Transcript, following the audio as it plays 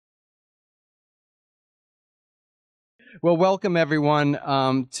Well, welcome everyone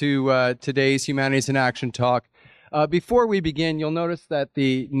to today's Humanities in Action talk. Before we begin, you'll notice that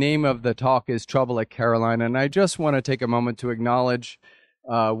the name of the talk is Trouble at Carolina, and I just want to take a moment to acknowledge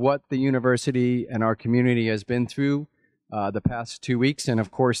what the university and our community has been through the past 2 weeks. And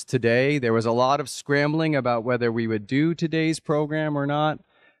of course, today, there was a lot of scrambling about whether we would do today's program or not.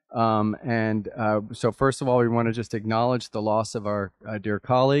 So first of all, we want to just acknowledge the loss of our dear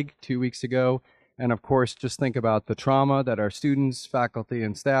colleague 2 weeks ago. And of course, just think about the trauma that our students, faculty,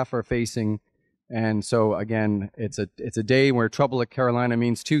 and staff are facing. And so again, it's a day where Trouble at Carolina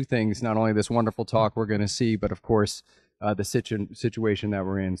means two things, not only this wonderful talk we're going to see, but of course, the situation that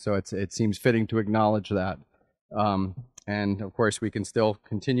we're in. So it seems fitting to acknowledge that. And of course, we can still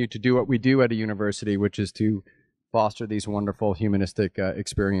continue to do what we do at a university, which is to foster these wonderful humanistic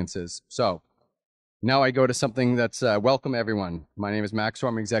experiences. So now I go to something that's welcome everyone. My name is Max,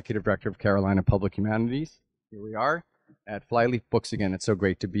 I'm Executive Director of Carolina Public Humanities. Here we are at Flyleaf Books again. It's so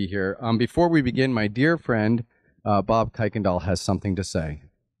great to be here. Before we begin, my dear friend, Bob Kuykendall has something to say.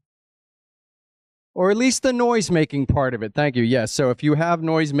 Or at least the noise-making part of it. Thank you. Yes, so if you have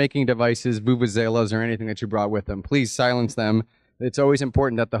noise-making devices, vuvuzelas, or anything that you brought with them, please silence them. It's always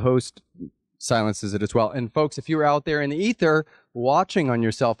important that the host silences it as well. And folks, if you're out there in the ether watching on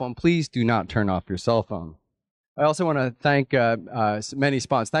your cell phone, please do not turn off your cell phone. I also want to thank many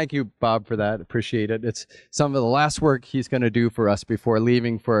sponsors. Thank you, Bob, for that. Appreciate it. It's some of the last work he's going to do for us before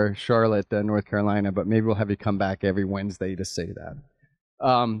leaving for Charlotte, North Carolina, but maybe we'll have you come back every Wednesday to say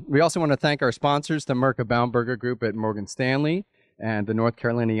that. We also want to thank our sponsors, the Merca Baumberger Group at Morgan Stanley and the North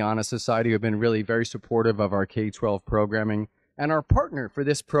Carolina Yana Society, who have been really very supportive of our K-12 programming. And our partner for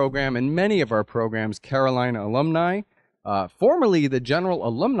this program and many of our programs, Carolina Alumni, formerly the General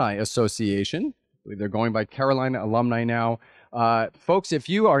Alumni Association. I believe they're going by Carolina Alumni now. Folks, if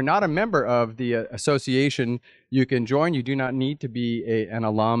you are not a member of the association, you can join. You do not need to be an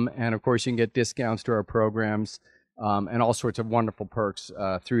alum. And of course, you can get discounts to our programs and all sorts of wonderful perks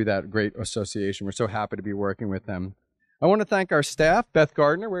through that great association. We're so happy to be working with them. I want to thank our staff, Beth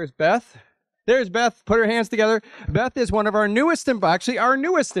Gardner. Where's Beth? There's Beth. Put her hands together. Beth is one of our newest, actually our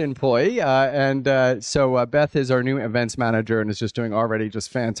newest employee. So Beth is our new events manager and is just doing already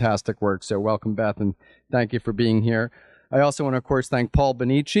just fantastic work. So welcome, Beth, and thank you for being here. I also want to, of course, thank Paul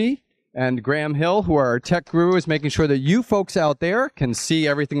Benici and Graham Hill, who are our tech gurus, making sure that you folks out there can see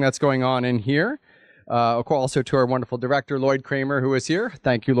everything that's going on in here. Also to our wonderful director, Lloyd Kramer, who is here.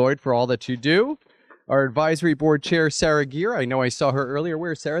 Thank you, Lloyd, for all that you do. Our advisory board chair, Sarah Gear. I know I saw her earlier.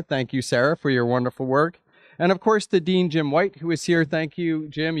 Where's Sarah? Thank you, Sarah, for your wonderful work. And of course, the dean, Jim White, who is here. Thank you,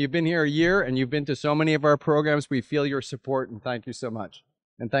 Jim. You've been here a year, and you've been to so many of our programs. We feel your support, and thank you so much.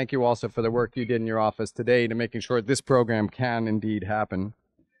 And thank you also for the work you did in your office today to making sure this program can indeed happen.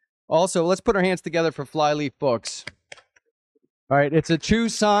 Also, let's put our hands together for Flyleaf Books. All right, it's a true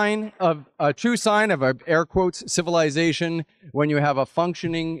sign of air quotes civilization when you have a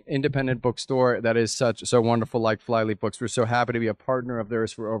functioning independent bookstore that is so wonderful like Flyleaf Books. We're so happy to be a partner of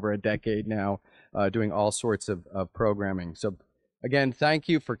theirs for over a decade now, doing all sorts of programming. So again, thank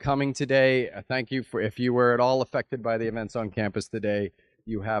you for coming today. Thank you for, if you were at all affected by the events on campus today,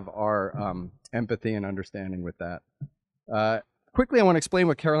 you have our empathy and understanding with that. Quickly, I want to explain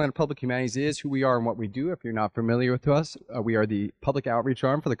what Carolina Public Humanities is, who we are, and what we do. If you're not familiar with us, we are the public outreach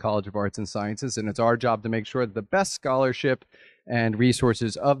arm for the College of Arts and Sciences, and it's our job to make sure that the best scholarship and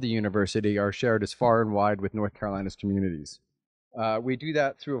resources of the university are shared as far and wide with North Carolina's communities. We do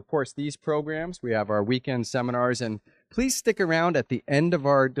that through, of course, these programs. We have our weekend seminars, and please stick around at the end of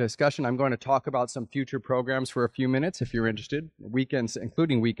our discussion. I'm going to talk about some future programs for a few minutes, if you're interested, weekends,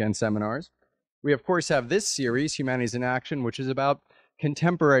 including weekend seminars. We, of course, have this series, Humanities in Action, which is about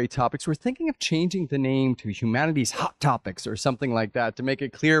contemporary topics. We're thinking of changing the name to Humanities Hot Topics or something like that to make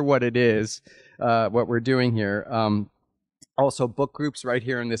it clear what it is, what we're doing here. Also, book groups right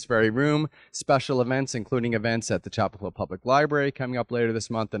here in this very room, special events, including events at the Chapel Hill Public Library coming up later this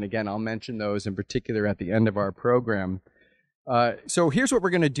month. And again, I'll mention those in particular at the end of our program. So here's what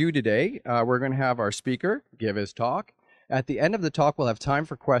we're going to do today. We're going to have our speaker give his talk. At the end of the talk, we'll have time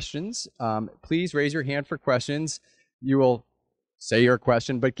for questions. Please raise your hand for questions. You will say your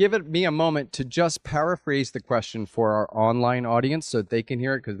question, but give me a moment to just paraphrase the question for our online audience so that they can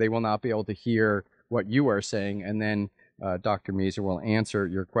hear it, because they will not be able to hear what you are saying. And then Dr. Moeser will answer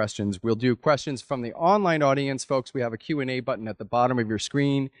your questions. We'll do questions from the online audience, folks. We have a Q&A button at the bottom of your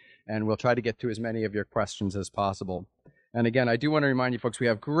screen, and we'll try to get to as many of your questions as possible. And again, I do want to remind you folks, we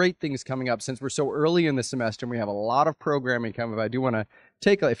have great things coming up since we're so early in the semester and we have a lot of programming coming up. I do want to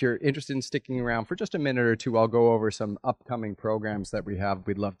if you're interested in sticking around for just a minute or two, I'll go over some upcoming programs that we have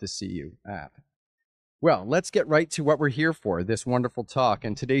we'd love to see you at. Well, let's get right to what we're here for, this wonderful talk.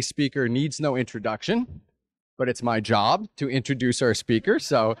 And today's speaker needs no introduction, but it's my job to introduce our speaker.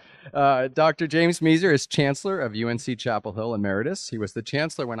 So Dr. James Moeser is Chancellor of UNC Chapel Hill Emeritus. He was the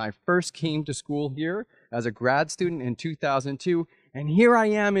Chancellor when I first came to school here as a grad student in 2002. And here I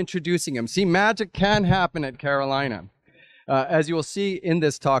am introducing him. See, magic can happen at Carolina. As you will see in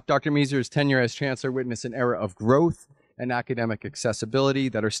this talk, Dr. Moeser's tenure as Chancellor witnessed an era of growth and academic accessibility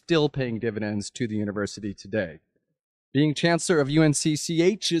that are still paying dividends to the university today. Being Chancellor of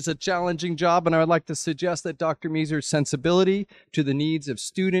UNC-CH is a challenging job, and I would like to suggest that Dr. Moeser's sensibility to the needs of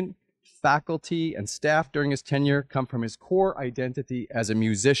student, faculty, and staff during his tenure come from his core identity as a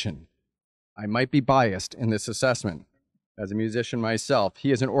musician. I might be biased in this assessment. As a musician myself,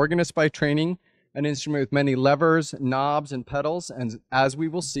 he is an organist by training, an instrument with many levers, knobs, and pedals, and as we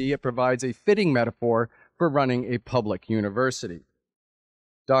will see, it provides a fitting metaphor for running a public university.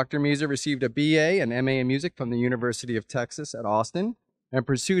 Dr. Moeser received a BA and MA in music from the University of Texas at Austin and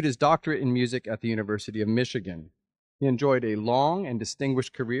pursued his doctorate in music at the University of Michigan. He enjoyed a long and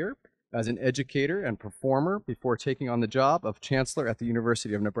distinguished career as an educator and performer before taking on the job of Chancellor at the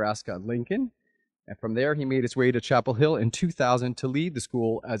University of Nebraska at Lincoln. And from there, he made his way to Chapel Hill in 2000 to lead the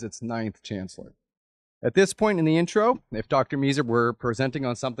school as its 9th Chancellor. At this point in the intro, if Dr. Moeser were presenting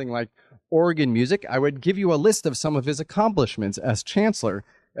on something like organ music, I would give you a list of some of his accomplishments as Chancellor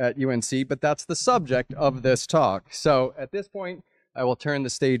at UNC, but that's the subject of this talk. So at this point, I will turn the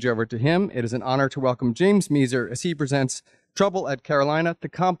stage over to him. It is an honor to welcome James Moeser as he presents Trouble at Carolina, the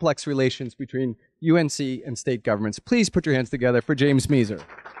complex relations between UNC and state governments. Please put your hands together for James Moeser.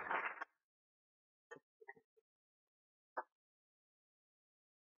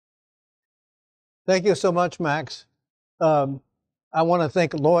 Thank you so much, Max. I want to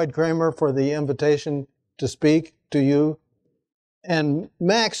thank Lloyd Kramer for the invitation to speak to you. And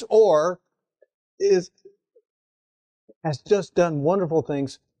Max Orr has just done wonderful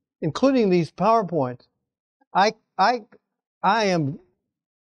things, including these PowerPoints.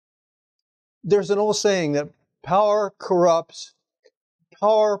 There's an old saying that power corrupts,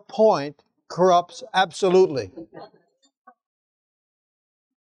 PowerPoint corrupts absolutely.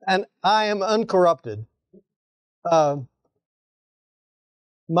 And I am uncorrupted. My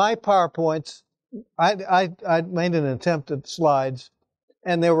PowerPoints, I made an attempt at slides,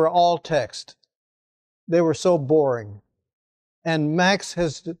 and they were all text. They were so boring. And Max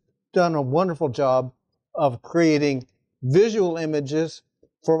has done a wonderful job of creating visual images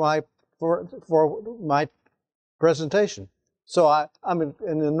for my presentation. So I'm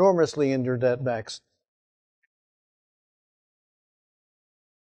enormously in your debt, Max.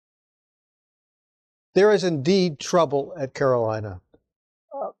 There is indeed trouble at Carolina.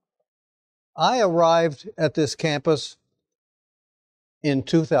 I arrived at this campus in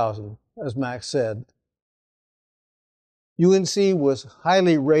 2000, as Max said. UNC was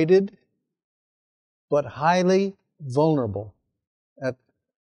highly rated, but highly vulnerable.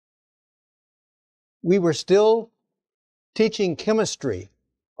 We were still teaching chemistry,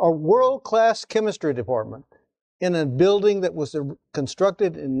 a world-class chemistry department, in a building that was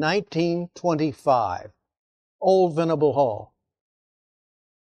constructed in 1925, Old Venable Hall.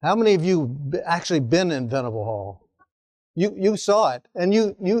 How many of you actually been in Venable Hall? You saw it, and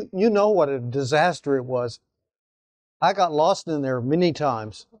you know what a disaster it was. I got lost in there many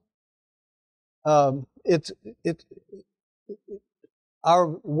times. Our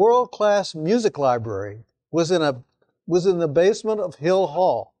world-class music library was in the basement of Hill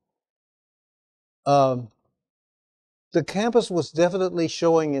Hall. The campus was definitely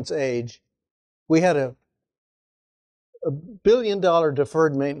showing its age. We had a $1 billion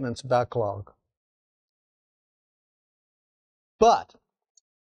deferred maintenance backlog. But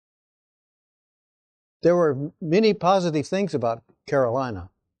there were many positive things about Carolina.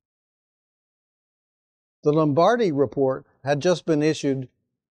 The Lombardi report had just been issued.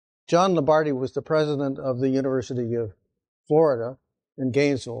 John Lombardi was the president of the University of Florida in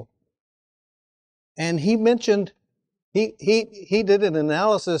Gainesville. And he mentioned He did an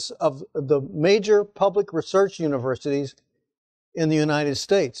analysis of the major public research universities in the United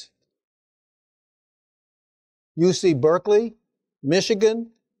States. UC Berkeley,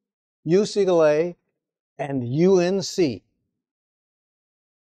 Michigan, UCLA, and UNC.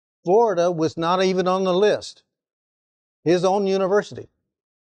 Florida was not even on the list, his own university.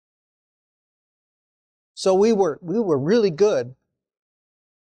 So we were really good,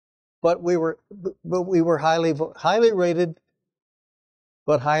 but we were highly rated,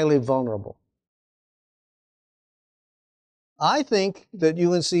 but highly vulnerable. I think that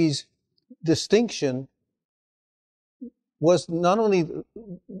UNC's distinction was not only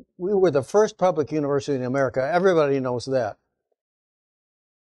We were the first public university in America. Everybody knows that.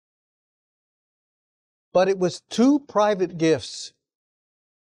 But it was two private gifts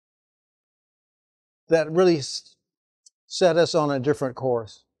that really set us on a different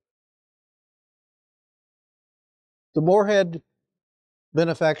course. The Morehead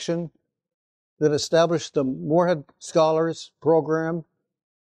benefaction that established the Morehead Scholars Program,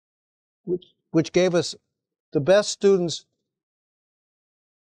 which gave us the best students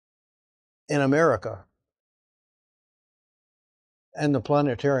in America, and the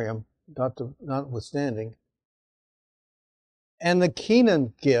planetarium, notwithstanding, and the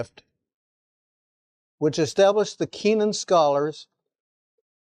Keenan gift, which established the Keenan Scholars,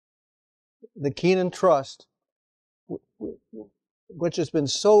 the Keenan Trust, which has been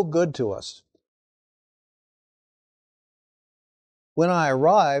so good to us. When I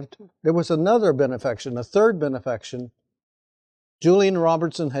arrived, there was another benefaction, a third benefaction. Julian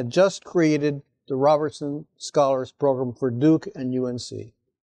Robertson had just created the Robertson Scholars Program for Duke and UNC,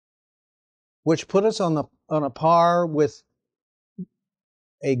 which put us on a par with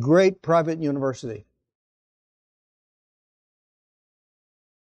a great private university.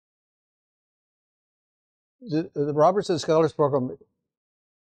 The Robertson Scholars Program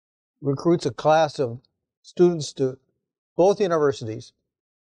recruits a class of students to both universities,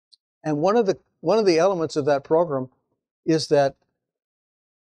 and one of the elements of that program is that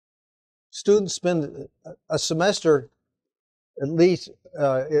students spend a semester, at least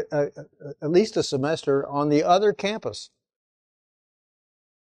a semester, on the other campus.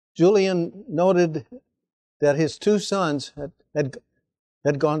 Julian noted that his two sons had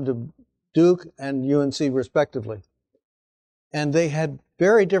gone to Duke and UNC respectively, and they had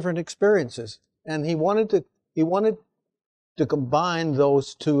very different experiences. And he wanted to combine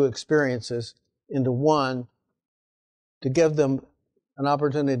those two experiences into one to give them an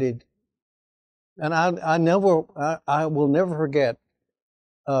opportunity. And I will never forget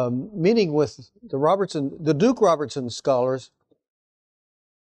meeting with the Duke Robertson scholars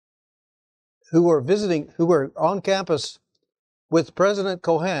who were on campus with President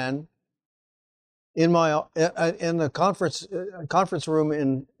Cohan in the conference room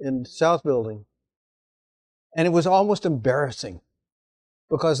in South Building, and it was almost embarrassing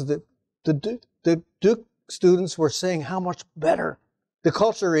because the Duke students were saying how much better the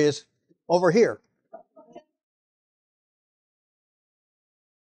culture is over here.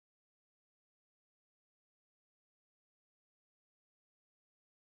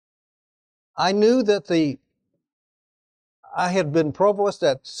 I knew that I had been provost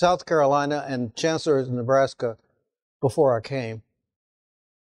at South Carolina and chancellor at Nebraska before I came.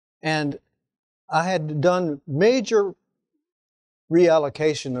 And I had done major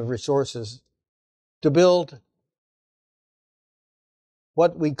reallocation of resources to build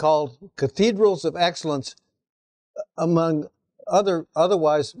what we called cathedrals of excellence among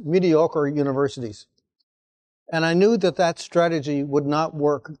otherwise mediocre universities. And I knew that strategy would not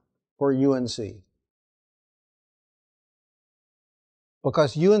work for UNC,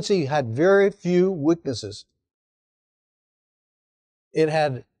 because UNC had very few weaknesses. We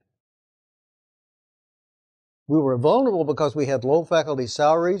were vulnerable because we had low faculty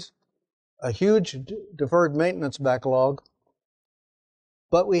salaries, a huge deferred maintenance backlog,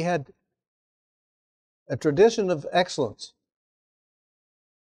 but we had a tradition of excellence,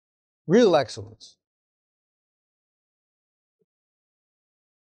 real excellence.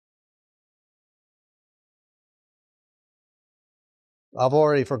 I've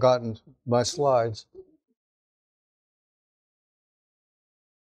already forgotten my slides.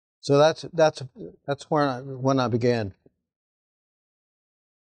 So that's when I began.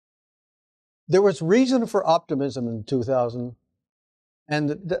 There was reason for optimism in 2000, and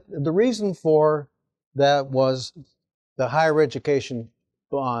the reason for that was the higher education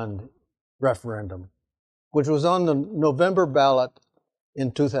bond referendum, which was on the November ballot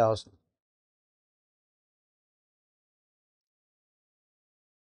in 2000.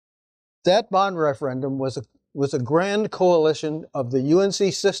 That bond referendum was a grand coalition of the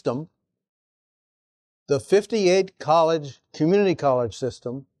UNC system, the 58 community college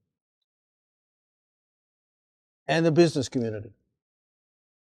system, and the business community.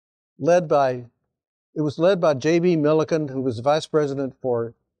 It was led by J.B. Milliken, who was vice president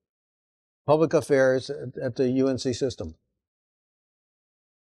for public affairs at the UNC system.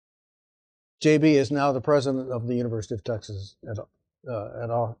 J.B. is now the president of the University of Texas at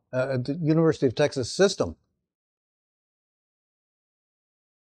the University of Texas system.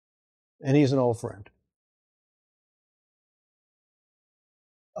 And he's an old friend.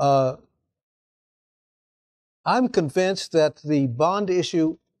 I'm convinced that the bond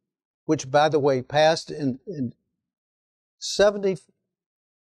issue which, by the way, passed in 70,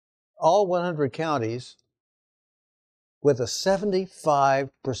 all 100 counties with a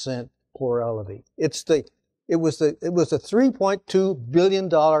 75% plurality. It was a $3.2 billion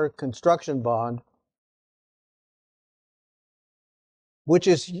construction bond, which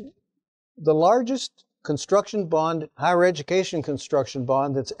is the largest construction bond, higher education construction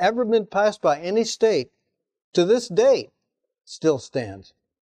bond that's ever been passed by any state. To this date, still stands.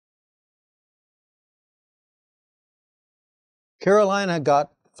 Carolina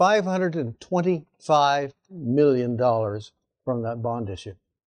got $525 million from that bond issue.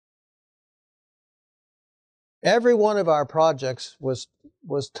 Every one of our projects was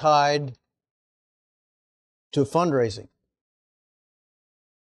tied to fundraising.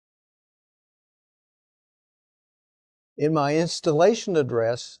 In my installation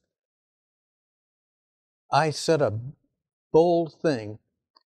address, I said a bold thing.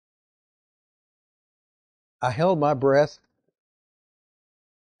 I held my breath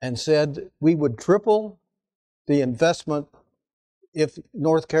and said we would triple the investment if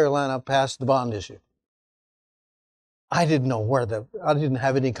North Carolina passed the bond issue. I didn't know I didn't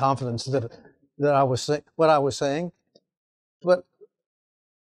have any confidence that I was what I was saying, but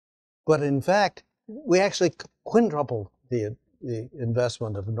in fact, we actually quintupled the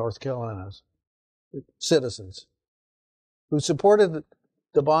investment of North Carolina's citizens who supported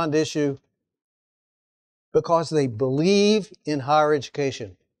the bond issue because they believe in higher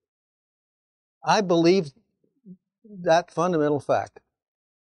education. I believe that fundamental fact.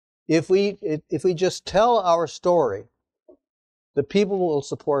 If we just tell our story, the people will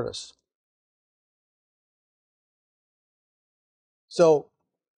support us. So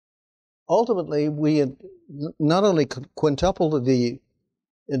ultimately, we not only quintupled the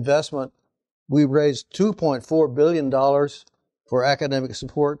investment, we raised $2.4 billion for academic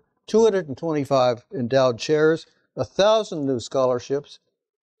support, 225 endowed chairs, 1,000 new scholarships,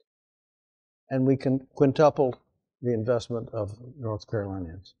 and we quintupled the investment of North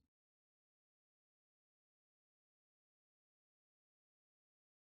Carolinians.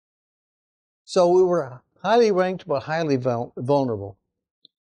 So we were highly ranked but highly vulnerable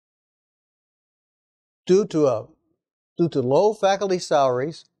due to low faculty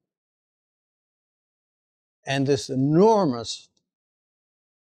salaries and this enormous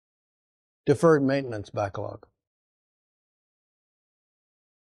deferred maintenance backlog.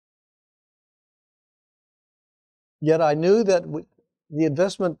 Yet I knew that the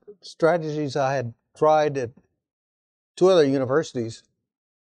investment strategies I had tried at 2 other universities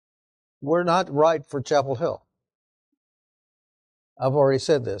were not right for Chapel Hill. I've already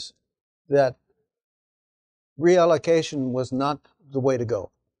said this, that reallocation was not the way to go.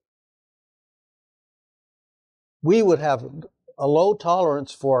 We would have a low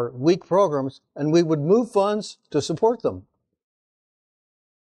tolerance for weak programs, and we would move funds to support them.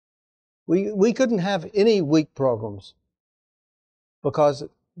 We couldn't have any weak programs because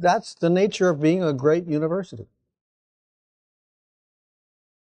that's the nature of being a great university.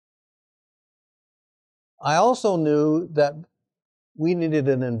 I also knew that we needed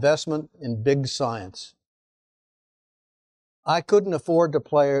an investment in big science. I couldn't afford to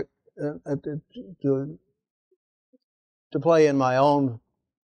play in my own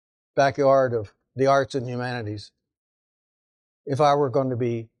backyard of the arts and humanities if I was going to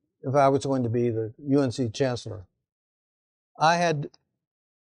be the UNC Chancellor.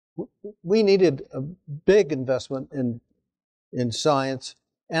 We needed a big investment in science,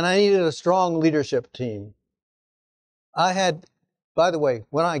 and I needed a strong leadership team. By the way,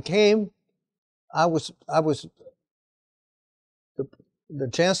 when I came, the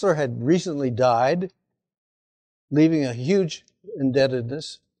Chancellor had recently died, leaving a huge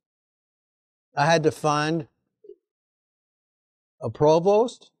indebtedness. I had to find a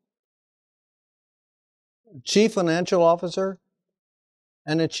provost, a chief financial officer,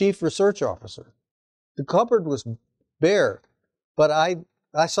 and a chief research officer. The cupboard was bare, but I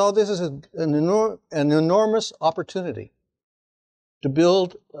saw this as an enormous opportunity to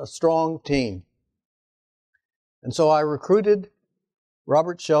build a strong team. And so I recruited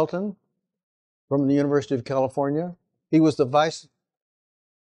Robert Shelton from the University of California. He was the vice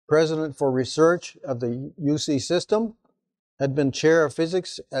president for research of the UC system, had been chair of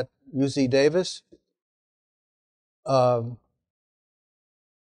physics at UC Davis. I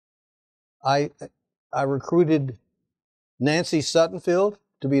recruited Nancy Suttonfield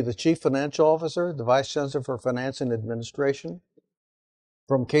to be the chief financial officer, the vice chancellor for finance and administration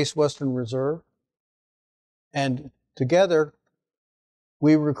from Case Western Reserve. And together,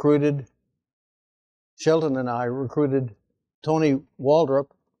 Shelton and I recruited Tony Waldrop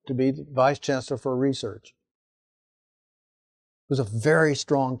to be the Vice Chancellor for Research. It was a very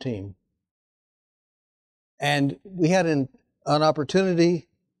strong team. And we had an opportunity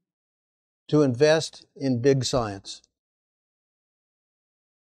to invest in big science.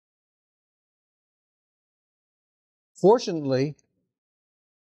 Fortunately,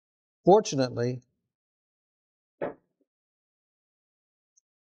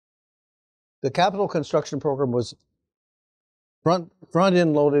 the capital construction program was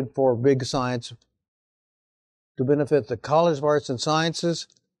front-end loaded for big science to benefit the College of Arts and Sciences,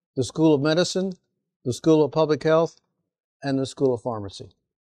 the School of Medicine, the School of Public Health, and the School of Pharmacy.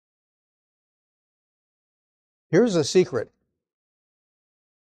 Here's a secret.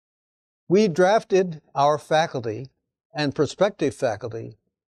 We drafted our faculty and prospective faculty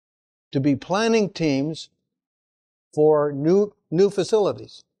to be planning teams for new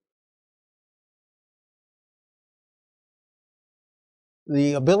facilities.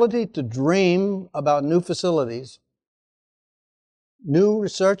 The ability to dream about new facilities, new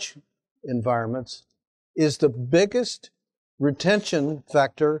research environments, is the biggest retention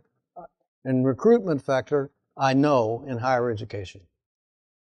factor and recruitment factor I know in higher education.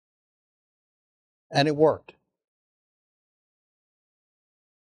 And it worked.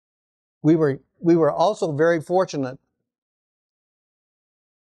 We were also very fortunate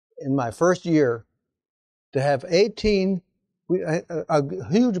in my first year to have 18, a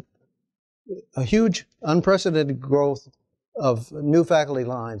huge unprecedented growth of new faculty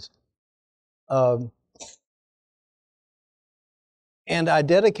lines. And I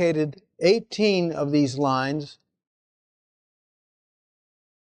dedicated 18 of these lines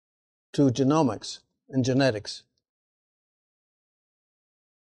to genomics and genetics,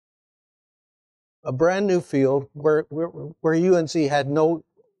 a brand new field where UNC had no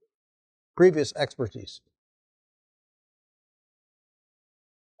previous expertise.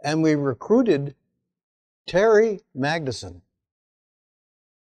 And we recruited Terry Magnuson,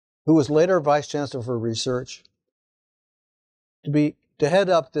 who was later Vice Chancellor for Research, to head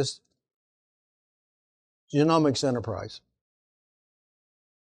up this genomics enterprise.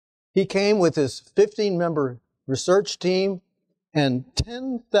 He came with his 15-member research team and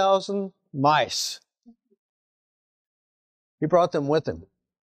 10,000 mice. He brought them with him.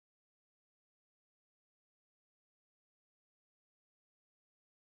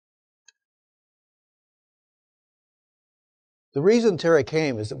 The reason Terry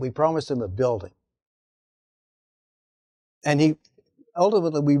came is that we promised him a building. And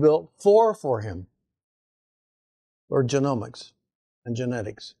ultimately we built 4 for him, for genomics and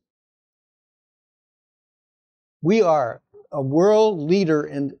genetics. We are a world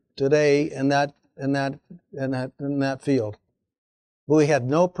leader today in that field. But we had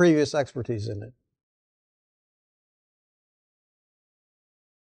no previous expertise in it.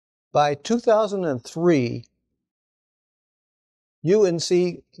 By 2003, UNC,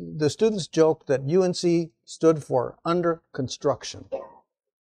 the students joked that UNC stood for under construction.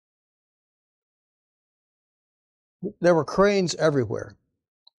 There were cranes everywhere.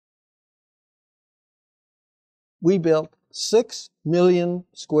 We built 6 million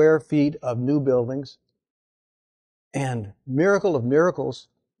square feet of new buildings. And miracle of miracles,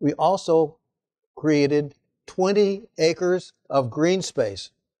 we also created 20 acres of green space.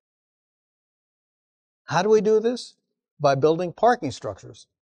 How do we do this? By building parking structures.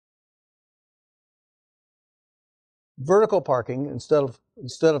 Vertical parking instead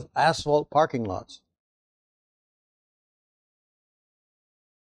of asphalt parking lots.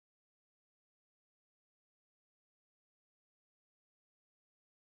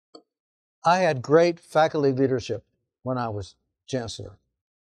 I had great faculty leadership when I was Chancellor.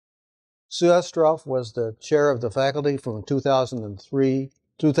 Sue Estroff was the chair of the faculty from 2000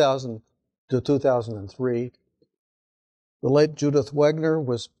 to 2003. The late Judith Wegner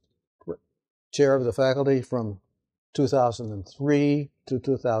was chair of the faculty from 2003 to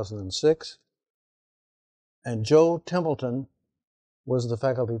 2006. And Joe Templeton was the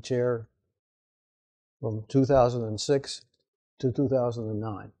faculty chair from 2006 to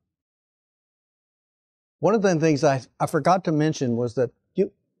 2009. One of the things I forgot to mention was that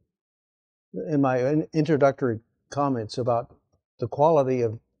in my introductory comments about the quality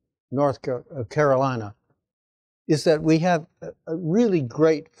of North Carolina, is that we have a really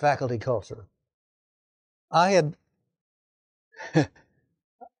great faculty culture. I had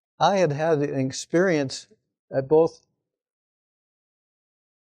an experience at both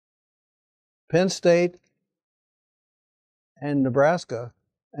Penn State and Nebraska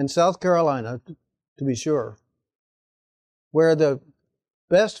and South Carolina, to be sure, where the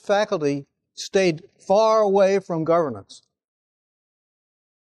best faculty stayed far away from governance.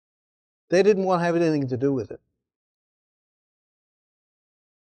 They didn't want to have anything to do with it.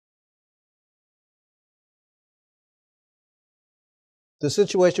 The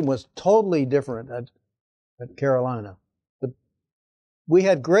situation was totally different at Carolina. We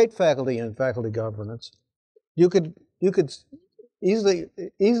had great faculty and faculty governance. You could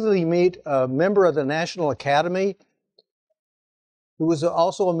easily meet a member of the National Academy who was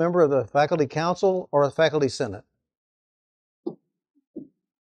also a member of the Faculty Council or the Faculty Senate.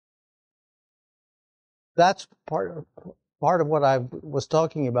 That's part of what I was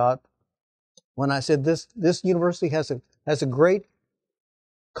talking about when I said this university has a great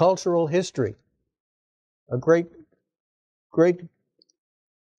cultural history, a great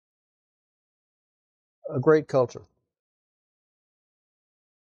culture.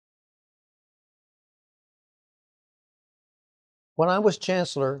 When I was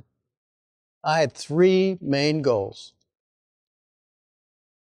chancellor, I had 3 main goals: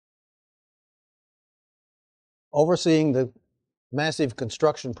 overseeing the massive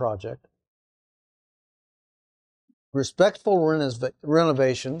construction project, respectful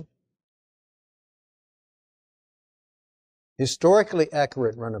renovation, historically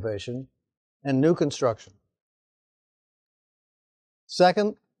accurate renovation, and new construction.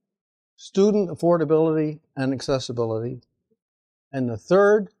 Second, student affordability and accessibility. And the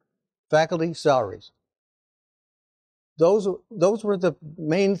third, faculty salaries. Those were the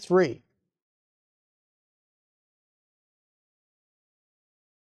main 3.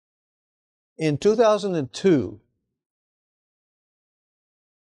 In 2002,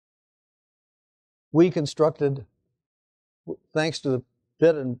 we constructed, thanks to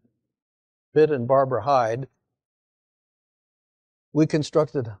the Pitt and Barbara Hyde, we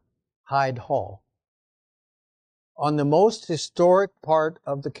constructed Hyde Hall on the most historic part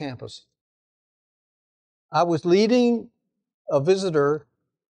of the campus. I was leading a visitor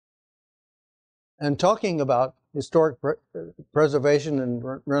and talking about historic preservation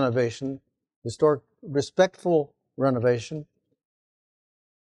and renovation, historic respectful renovation.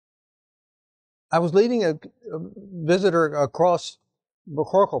 I was leading a visitor across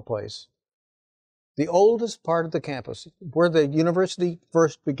McCorkle Place, the oldest part of the campus, where the university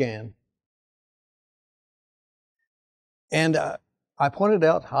first began. And I pointed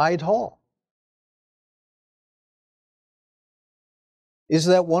out Hyde Hall. "Is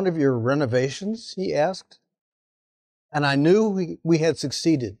that one of your renovations?" he asked. And I knew we had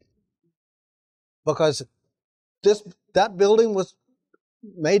succeeded, because that building was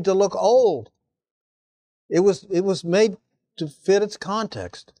made to look old. It was made to fit its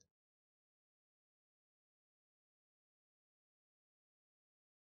context.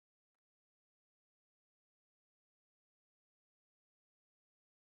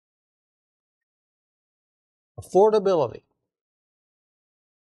 Affordability.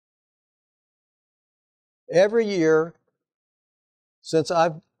 Every year since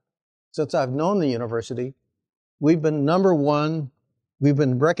I've known the university, we've been #1. We've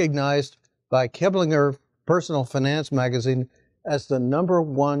been recognized by Kiplinger Personal Finance magazine as the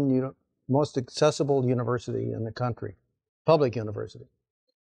 #1 most accessible university in the country, public university.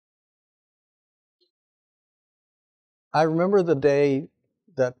 I remember the day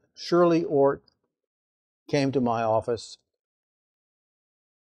that Shirley Ort came to my office,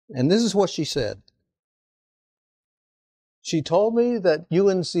 and this is what she said. She told me that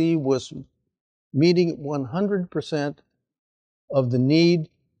UNC was meeting 100% of the need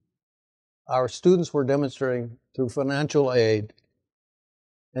our students were demonstrating through financial aid.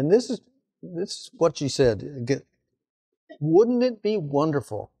 And this is what she said. "Wouldn't it be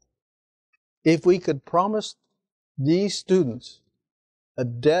wonderful if we could promise these students a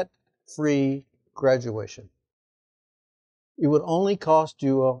debt-free graduation? It would only cost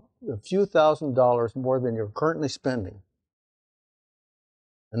you a few $1,000s more than you're currently spending."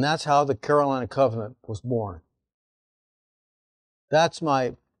 And that's how the Carolina Covenant was born. That's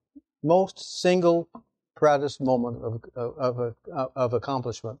my most single proudest moment of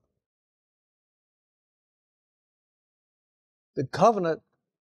accomplishment. The Covenant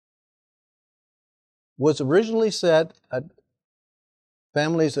was originally set at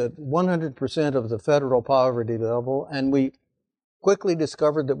families at 100% of the federal poverty level, and we quickly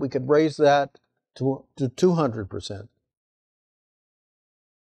discovered that we could raise that to 200%.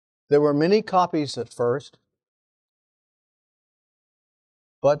 There were many copies at first,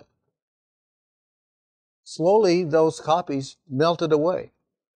 but slowly those copies melted away.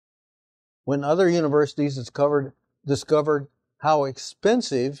 When other universities discovered how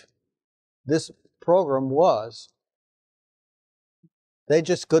expensive this program was, they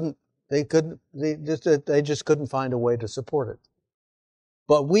just couldn't find a way to support it.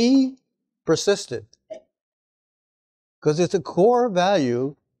 But we persisted because it's a core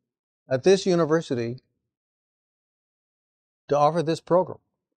value at this university to offer this program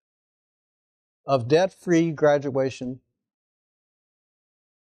of debt-free graduation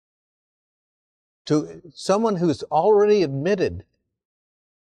to someone who's already admitted.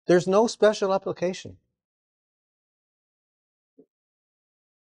 There's no special application.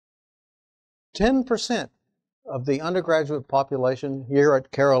 10% of the undergraduate population here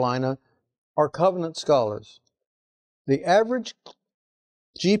at Carolina are Covenant Scholars. The average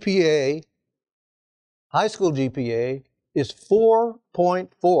GPA, high school GPA, is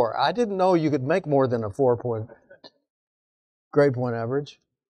 4.4. I didn't know you could make more than a 4-point grade point average,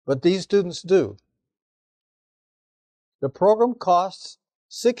 but these students do. The program costs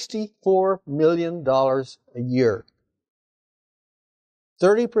 $64 million a year.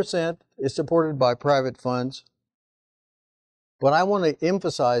 30% is supported by private funds. But I want to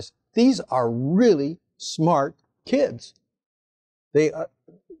emphasize, these are really smart kids.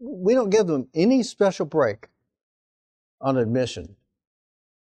 We don't give them any special break on admission.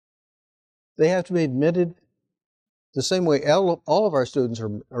 They have to be admitted the same way all of our students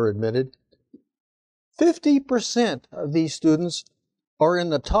are admitted. 50% of these students are in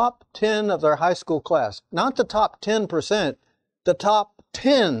the top 10 of their high school class. Not the top 10%, the top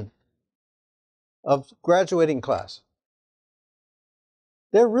 10 of graduating class.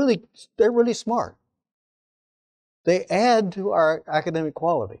 They're really smart. They add to our academic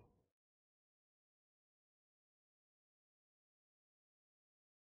quality.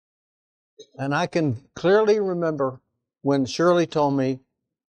 And I can clearly remember when Shirley told me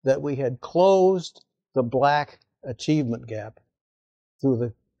that we had closed the black achievement gap through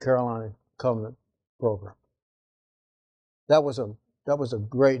the Carolina Covenant program. That was a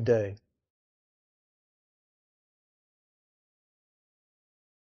great day.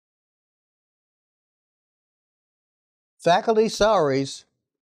 Faculty salaries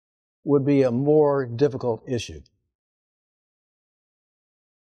would be a more difficult issue.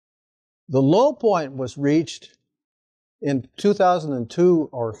 The low point was reached in 2002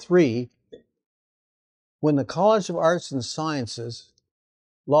 or 3 when the College of Arts and Sciences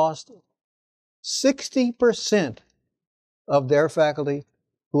lost 60% of their faculty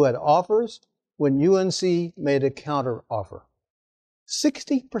who had offers when UNC made a counter offer.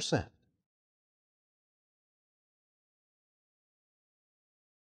 60%.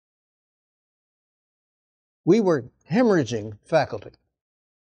 We were hemorrhaging faculty.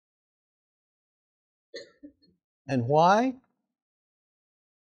 And why?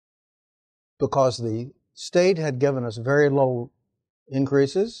 Because the state had given us very low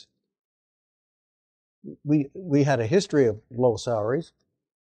increases. We had a history of low salaries.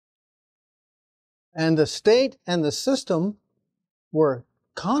 And the state and the system were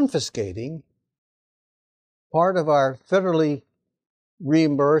confiscating part of our federally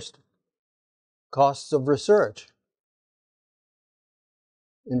reimbursed costs of research,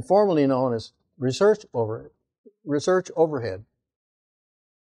 informally known as research overhead.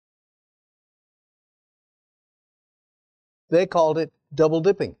 They called it double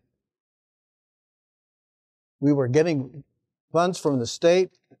dipping. We were getting funds from the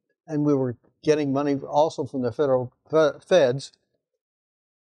state, and we were getting money also from the federal feds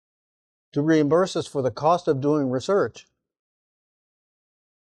to reimburse us for the cost of doing research.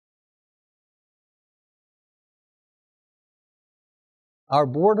 Our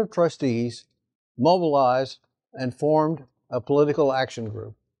board of trustees mobilized and formed a political action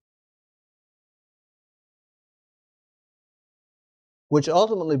group, which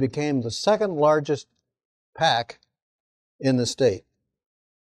ultimately became the second largest PAC in the state.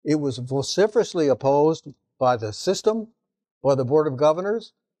 It was vociferously opposed by the system, by the Board of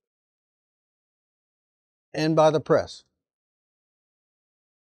Governors, and by the press.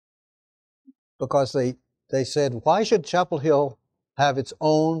 Because they said, why should Chapel Hill have its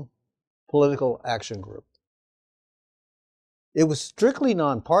own political action group? It was strictly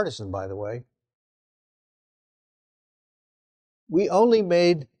nonpartisan, by the way. We only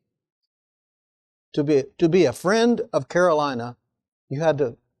made, to be a friend of Carolina, you had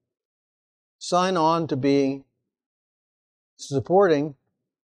to sign on to being supporting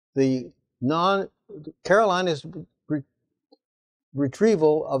the Carolina's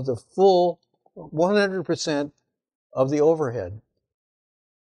retrieval of the full 100% of the overhead.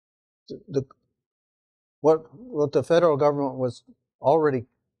 What the federal government was already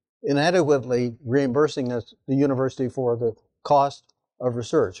inadequately reimbursing us, the university, for the cost of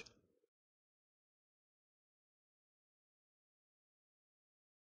research.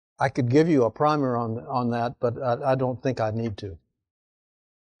 I could give you a primer on that, but I don't think I need to.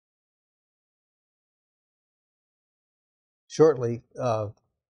 shortly,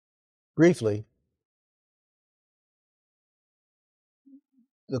 briefly,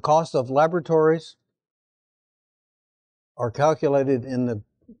 the cost of laboratories are calculated in the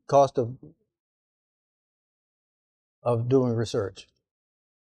cost of doing research.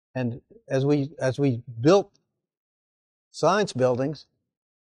 And as we built science buildings,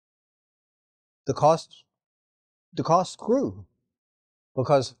 the costs grew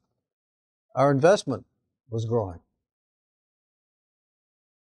because our investment was growing.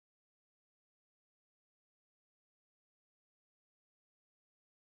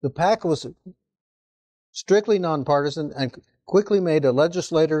 The PAC was strictly nonpartisan and quickly made a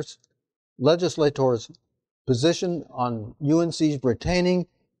legislator's position on UNC's retaining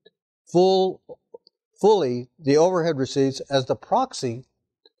fully the overhead receipts as the proxy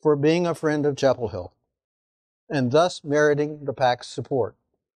for being a friend of Chapel Hill, and thus meriting the PAC's support.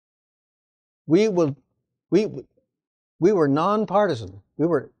 We were nonpartisan. We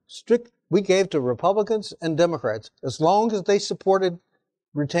were strict. We gave to Republicans and Democrats as long as they supported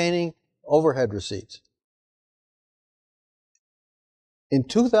retaining overhead receipts. In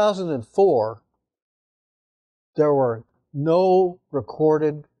 2004, there were no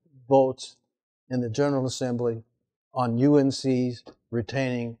recorded votes in the General Assembly on UNC's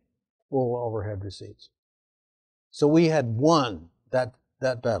retaining full overhead receipts. So we had won that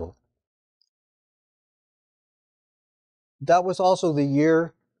battle. That was also the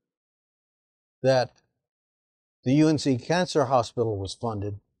year that the UNC Cancer Hospital was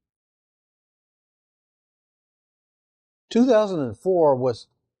funded. 2004 was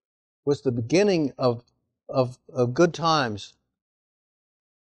the beginning of good times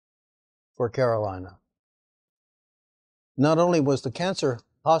for Carolina. Not only was the cancer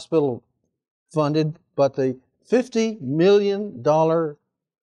hospital funded, but the $50 million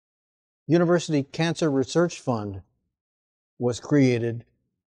University Cancer Research Fund was created.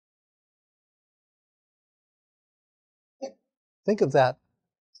 Think of that.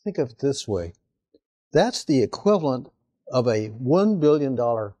 Think of it this way. That's the equivalent of a $1 billion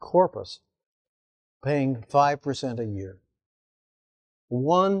corpus paying 5% a year.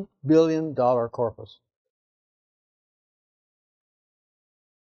 $1 billion corpus.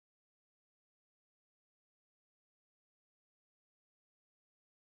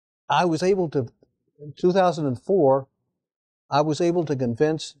 In 2004, I was able to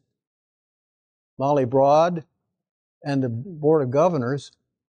convince Molly Broad and the Board of Governors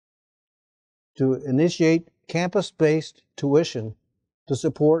to initiate campus-based tuition to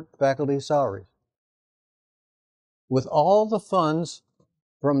support faculty salaries, with all the funds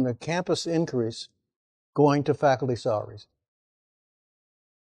from the campus increase going to faculty salaries.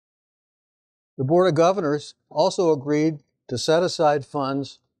 The Board of Governors also agreed to set aside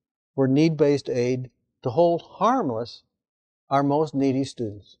funds for need-based aid to hold harmless our most needy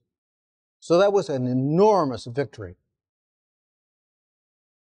students. So that was an enormous victory.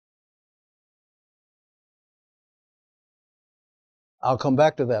 I'll come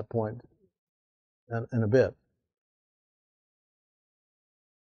back to that point in a bit.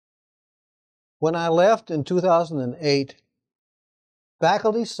 When I left in 2008,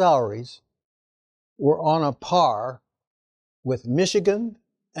 faculty salaries were on a par with Michigan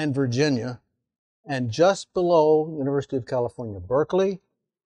and Virginia, and just below University of California, Berkeley,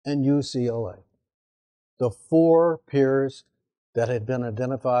 and UCLA, the four peers that had been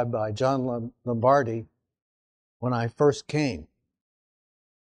identified by John Lombardi when I first came.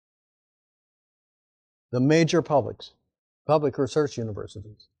 The major public research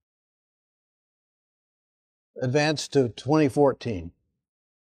universities. Advanced to 2014.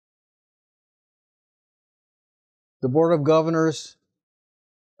 The Board of Governors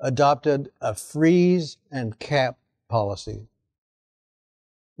adopted a freeze and cap policy,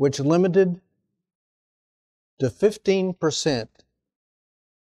 which limited to 15%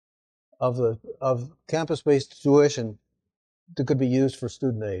 of campus-based tuition that could be used for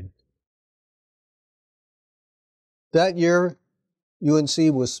student aid. That year, UNC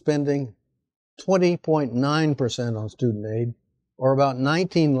was spending 20.9% on student aid, or about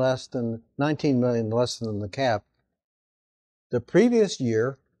 19 million less than the cap. The previous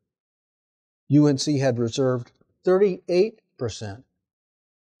year, UNC had reserved 38%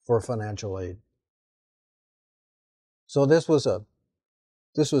 for financial aid. So this was a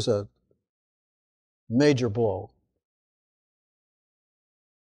major blow.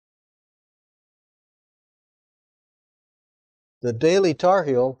 The Daily Tar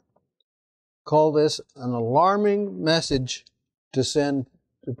Heel called this an alarming message to send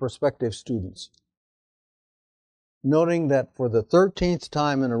to prospective students, noting that for the 13th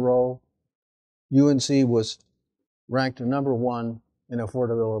time in a row, UNC was ranked number 1 in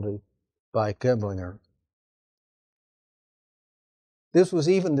affordability by Kiplinger. This was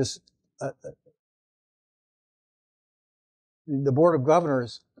even the Board of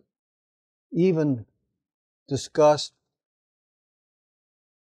Governors even discussed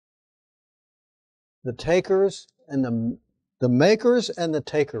the takers and the makers and the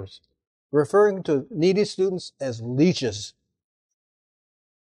takers, referring to needy students as leeches.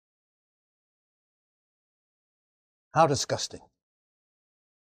 How disgusting.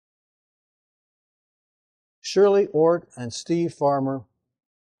 Shirley Ort and Steve Farmer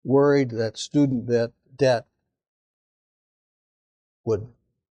worried that student debt would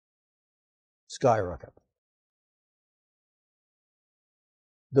skyrocket.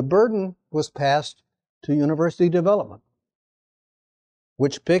 The burden was passed to university development,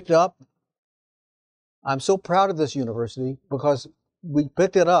 which picked up. I'm so proud of this university because we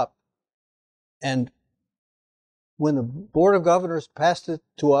picked it up, and when the Board of Governors passed it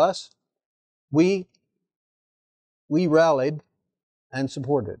to us, we rallied and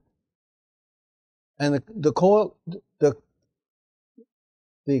supported. And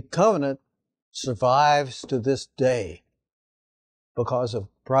the covenant survives to this day because of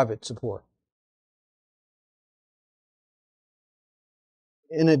private support.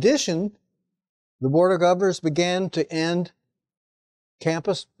 In addition, the Board of Governors began to end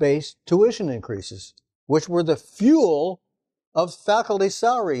campus-based tuition increases, which were the fuel of faculty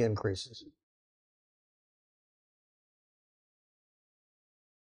salary increases.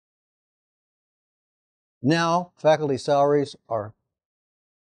 Now, faculty salaries are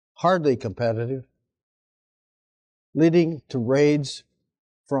hardly competitive, leading to raids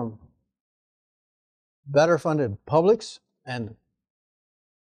from better funded publics and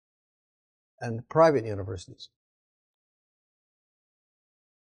private universities.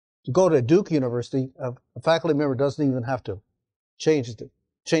 To go to Duke University, a faculty member doesn't even have to change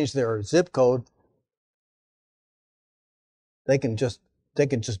their zip code. They can just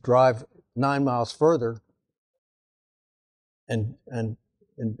drive 9 miles further and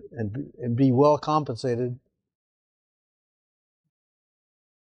be well compensated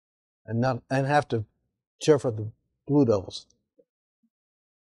and have to cheer for the Blue Devils.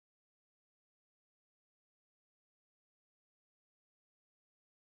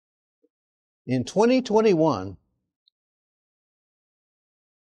 In 2021,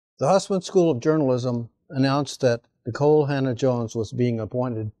 the Hussman School of Journalism announced that Nicole Hannah-Jones was being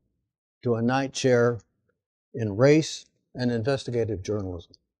appointed to a Knight Chair in Race and Investigative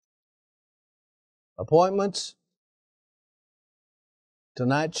Journalism. Appointments to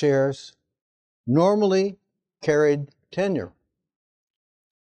Knight Chairs normally carried tenure,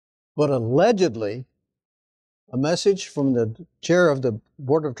 but allegedly, a message from the chair of the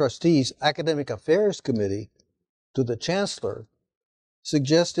Board of Trustees Academic Affairs Committee to the Chancellor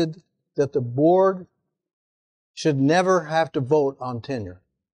suggested that the board should never have to vote on tenure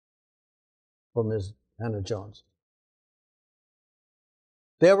for Ms. Hannah-Jones.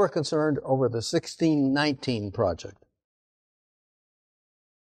 They were concerned over the 1619 project.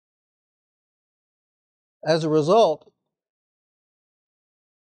 As a result,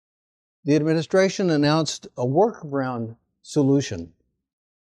 the administration announced a workaround solution.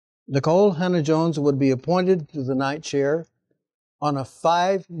 Nicole Hannah-Jones would be appointed to the Knight Chair on a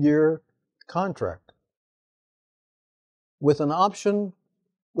 5-year contract with an option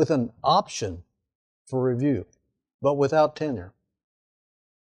for review, but without tenure.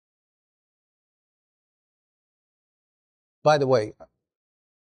 By the way,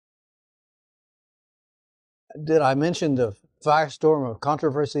 did I mention the firestorm of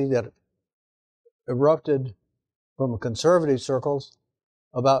controversy that erupted from conservative circles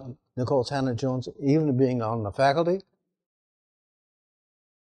about Nicole Hannah-Jones even being on the faculty?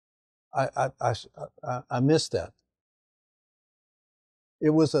 I missed that. It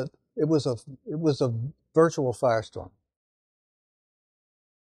was a virtual firestorm.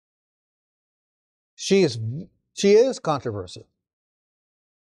 She is controversial,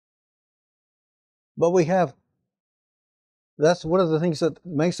 but that's one of the things that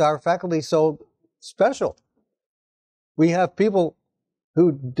makes our faculty so special. We have people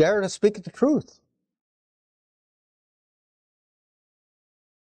who dare to speak the truth,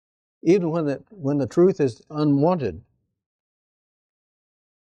 even when the truth is unwanted.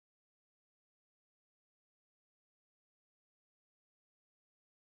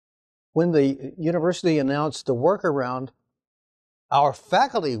 When the university announced the workaround, our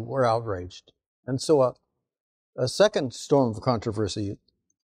faculty were outraged, and so a second storm of controversy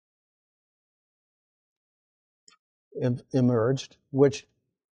emerged, which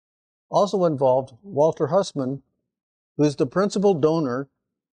also involved Walter Hussman who is the principal donor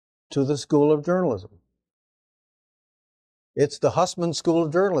to the School of Journalism. It's the Hussman School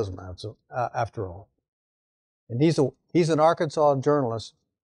of Journalism, after all. And he's an Arkansas journalist.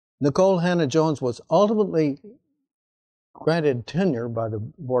 Nicole Hannah-Jones was ultimately granted tenure by the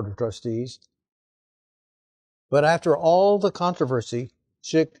Board of Trustees, but after all the controversy,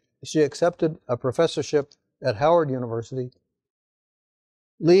 she accepted a professorship at Howard University,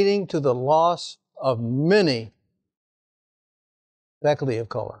 leading to the loss of many faculty of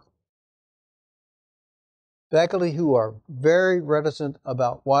color. Faculty who are very reticent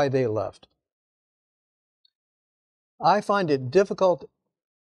about why they left. I find it difficult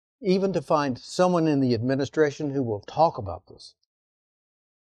even to find someone in the administration who will talk about this.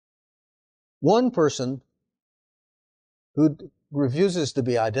 One person who refuses to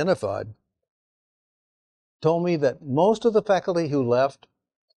be identified told me that most of the faculty who left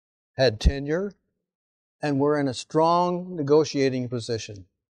had tenure and were in a strong negotiating position.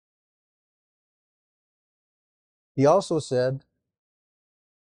 He also said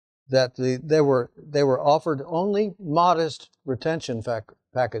that they were offered only modest retention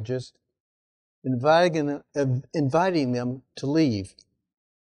packages, inviting them to leave.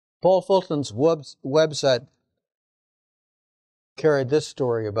 Paul Fulton's website carried this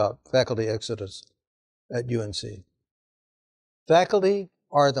story about faculty exodus at UNC. Faculty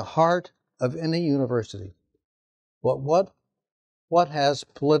are the heart of any university. But what has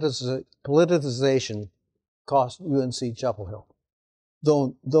politicization cost UNC Chapel Hill?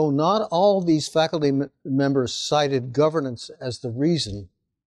 Though not all these faculty members cited governance as the reason,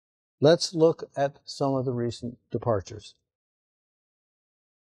 let's look at some of the recent departures.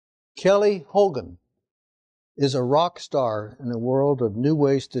 Kelly Hogan is a rock star in the world of new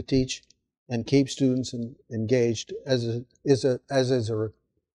ways to teach and keep students engaged, as is her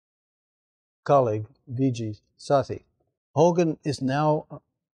colleague, Vijay Sathi. Hogan is now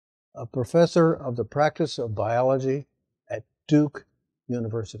a professor of the practice of biology at Duke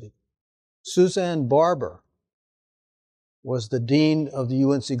University. Suzanne Barber was the dean of the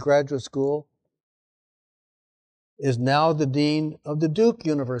UNC Graduate School, is now the dean of the Duke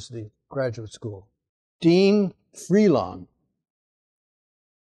University Graduate School. Dean Freelon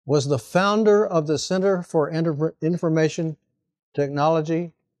was the founder of the Center for Information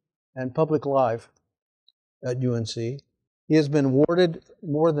Technology and Public Life at UNC. He has been awarded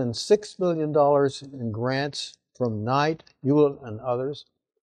more than $6 million in grants from Knight, Hewlett, and others.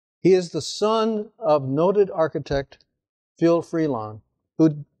 He is the son of noted architect Phil Freelon,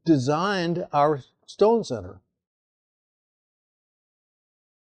 who designed our Stone Center,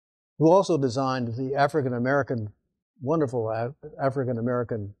 who also designed the wonderful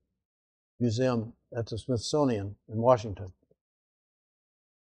African-American Museum at the Smithsonian in Washington.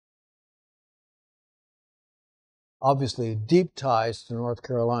 Obviously, deep ties to North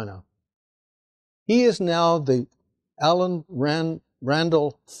Carolina. He is now the Alan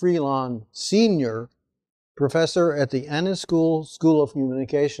Randall Freelon Senior Professor at the Annis School of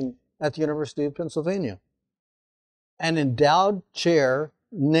Communication at the University of Pennsylvania, an endowed chair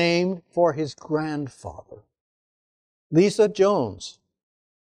named for his grandfather. Lisa Jones,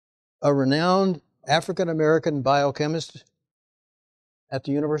 a renowned African-American biochemist at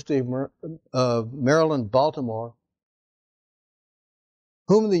the University of Maryland, Baltimore,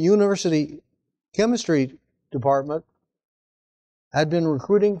 whom the university chemistry department had been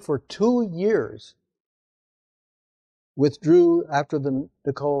recruiting for 2 years, withdrew after the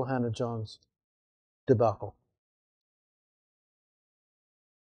Nicole Hannah-Jones debacle.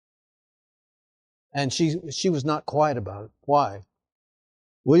 And she was not quiet about it. Why?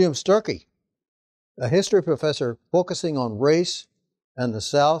 William Sturkey, a history professor focusing on race and the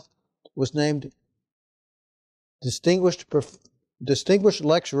South, was named distinguished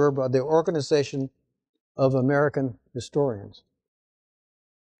lecturer by the Organization of American Historians.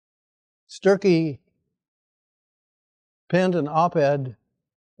 Sturkey penned an op-ed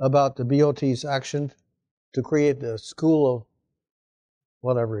about the BOT's action to create the School of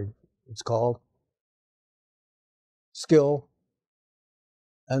whatever it's called, Skill,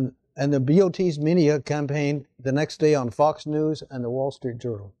 and the BOT's media campaign the next day on Fox News and the Wall Street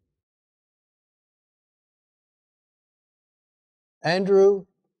Journal. Andrew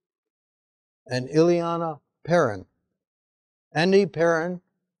and Ileana Perrin. Andy Perrin,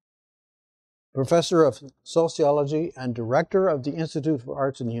 professor of sociology and director of the Institute for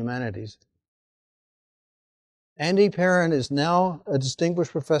Arts and Humanities. Andy Perrin is now a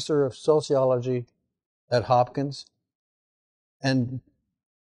distinguished professor of sociology at Hopkins, and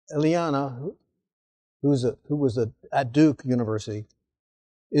Ileana, who was at Duke University,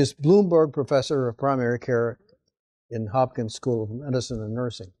 is Bloomberg Professor of Primary Care in Hopkins School of Medicine and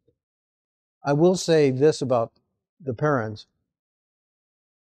Nursing. I will say this about the parents.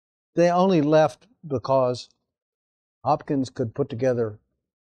 They only left because Hopkins could put together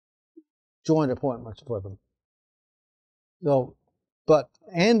joint appointments for them. So, but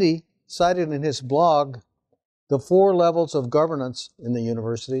Andy cited in his blog the 4 levels of governance in the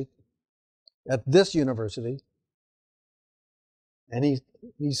university, at this university, and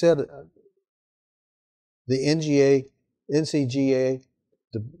he said the UNC-CH,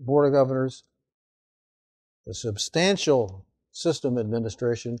 the Board of Governors, the substantial system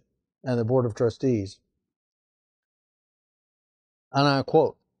administration, and the Board of Trustees. And I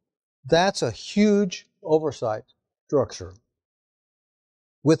quote, "That's a huge oversight structure.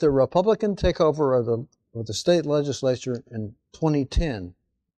 With the Republican takeover of the state legislature in 2010,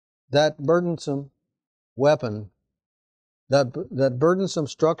 that burdensome weapon, that burdensome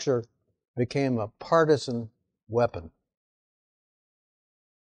structure became a partisan weapon.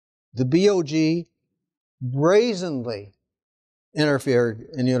 The BOG brazenly interfered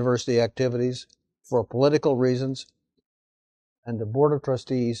in university activities for political reasons, and the Board of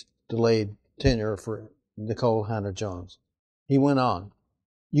Trustees delayed tenure for Nicole Hannah-Jones." He went on,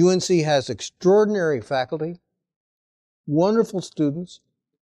 "UNC has extraordinary faculty, wonderful students,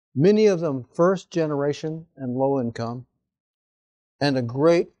 many of them first generation and low income, and a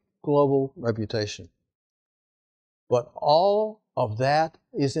great global reputation. But all of that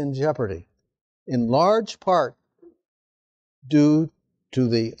is in jeopardy, in large part due to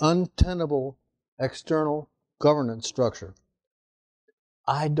the untenable external governance structure.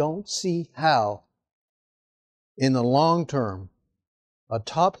 I don't see how, in the long term, a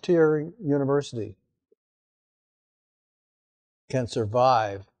top-tier university can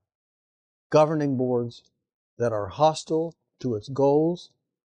survive governing boards that are hostile to its goals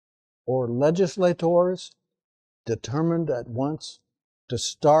or legislators determined at once to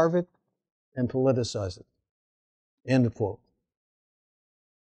starve it and politicize it." End quote.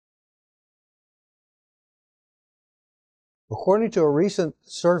 According to a recent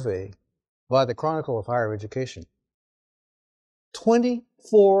survey by the Chronicle of Higher Education,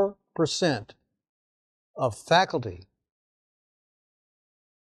 24% of faculty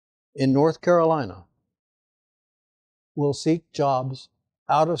in North Carolina will seek jobs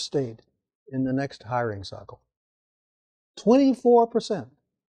out of state in the next hiring cycle. 24%.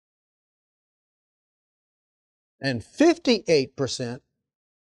 And 58%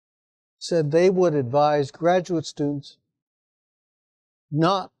 said they would advise graduate students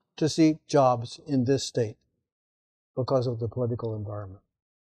not to seek jobs in this state because of the political environment.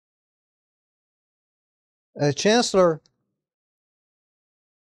 As Chancellor,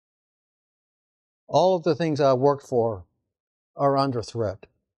 all of the things I worked for are under threat.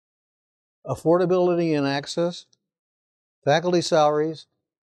 Affordability and access, faculty salaries,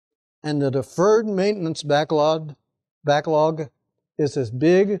 and the deferred maintenance backlog is as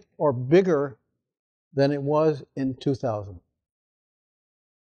big or bigger than it was in 2000.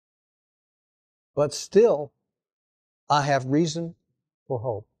 But still, I have reason for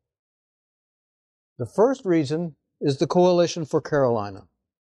hope. The first reason is the Coalition for Carolina,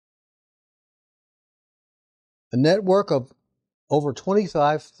 a network of over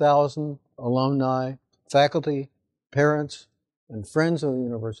 25,000 alumni, faculty, parents, and friends of the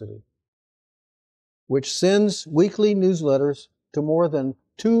university, which sends weekly newsletters to more than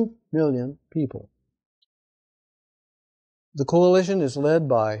 2 million people. The coalition is led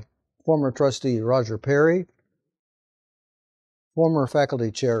by former trustee Roger Perry, former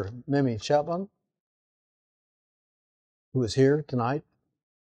faculty chair Mimi Chapman, who is here tonight,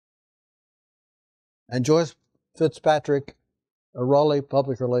 and Joyce Fitzpatrick, a Raleigh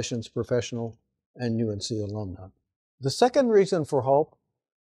public relations professional and UNC alumna. The second reason for hope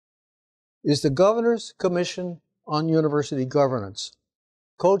is the Governor's Commission on University Governance,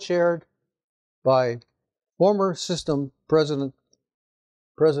 co-chaired by former system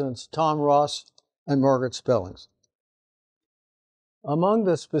presidents Tom Ross and Margaret Spellings. Among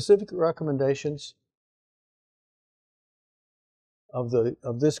the specific recommendations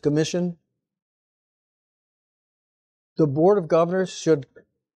of this commission, the Board of Governors should,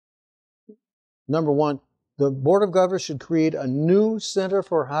 number one, the Board of Governors should create a new Center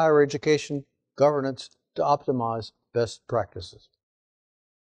for Higher Education Governance to optimize best practices.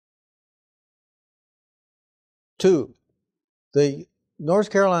 2, the North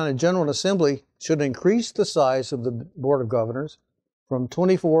Carolina General Assembly should increase the size of the Board of Governors from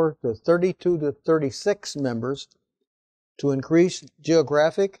 24 to 32 to 36 members to increase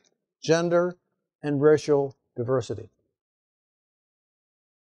geographic, gender, and racial diversity.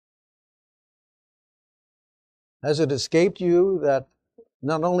 Has it escaped you that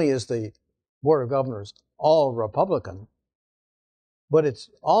not only is the Board of Governors all Republican, but it's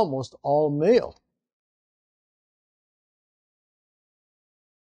almost all male?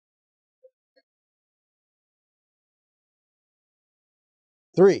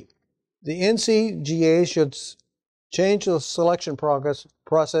 Three, the UNC-CH should change the selection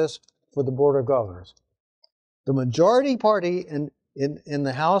process for the Board of Governors. The majority party in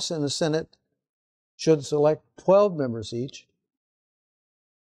the House and the Senate should select 12 members each.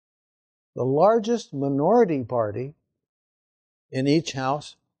 The largest minority party in each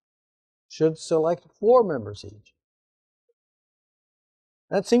House should select 4 members each.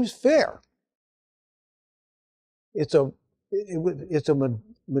 That seems fair. It's a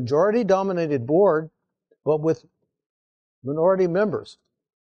majority-dominated board, but with minority members.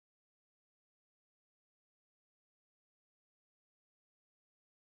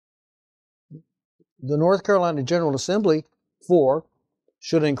 The North Carolina General Assembly, 4,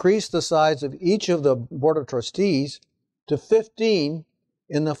 should increase the size of each of the Board of Trustees to 15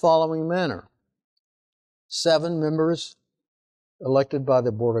 in the following manner: 7 members elected by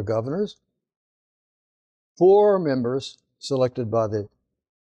the Board of Governors, 4 members selected by the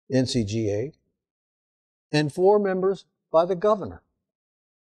UNC-CH, and 4 members by the governor.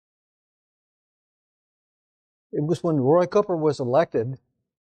 It was when Roy Cooper was elected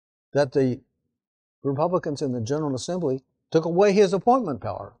that the Republicans in the General Assembly took away his appointment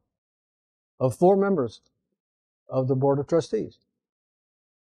power of 4 members of the Board of Trustees.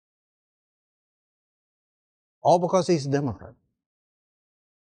 All because he's a Democrat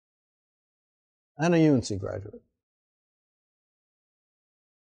and a UNC graduate.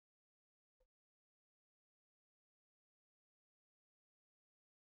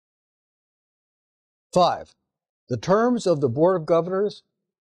 Five, the terms of the Board of Governors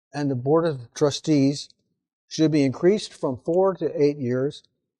and the Board of Trustees should be increased from 4 to 8 years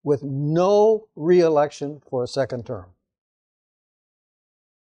with no re-election for a second term.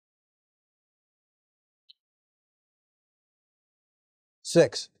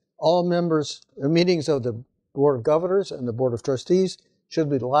 Six, all meetings of the Board of Governors and the Board of Trustees should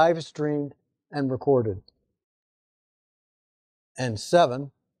be live streamed and recorded. And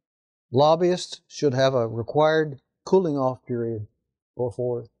 7, lobbyists should have a required cooling off period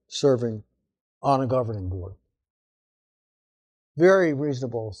before serving on a governing board. Very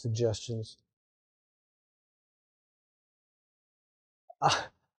reasonable suggestions.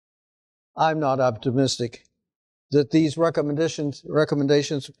 I'm not optimistic that these recommendations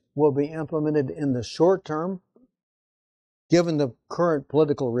will be implemented in the short term, given the current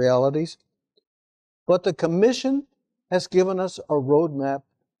political realities. But the Commission has given us a roadmap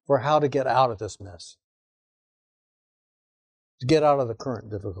for how to get out of this mess, to get out of the current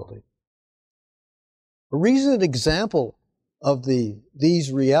difficulty. A recent example of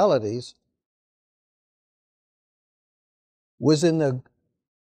these realities was in the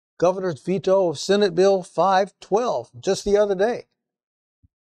governor's veto of Senate Bill 512 just the other day,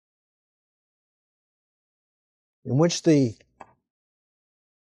 in which the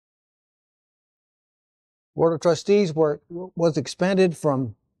Board of Trustees was expanded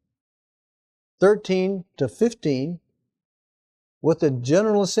from 13 to 15, with the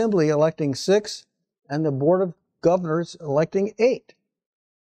General Assembly electing 6 and the Board of Governors electing 8.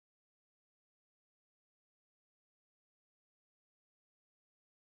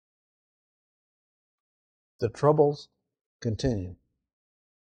 The troubles continue.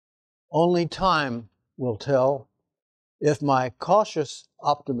 Only time will tell if my cautious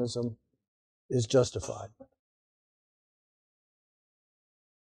optimism is justified.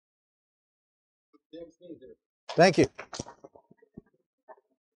 Thank you.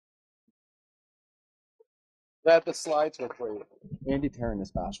 That the slides were for you. Andy Tarrant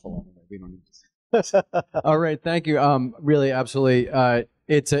is bashful anyway. We don't need to. All right, thank you. Really, absolutely.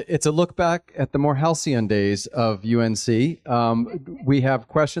 It's a look back at the more halcyon days of UNC. We have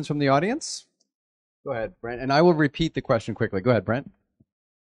questions from the audience. Go ahead, Brent, and I will repeat the question quickly. Go ahead, Brent.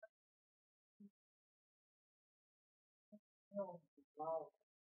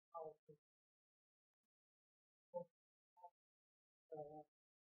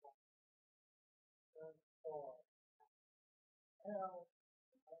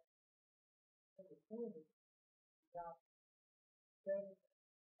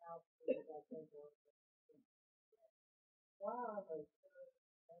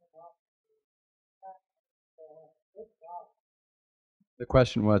 The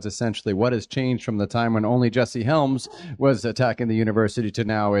question was essentially, what has changed from the time when only Jesse Helms was attacking the university to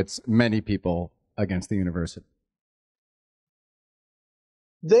now it's many people against the university?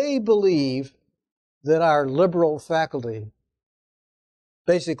 They believe that our liberal faculty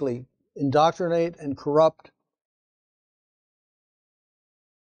basically indoctrinate and corrupt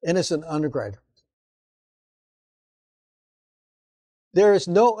innocent undergraduates. There is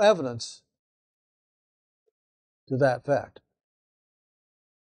no evidence to that fact,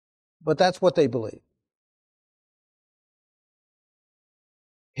 but that's what they believe.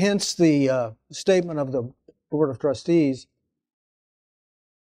 Hence the statement of the Board of Trustees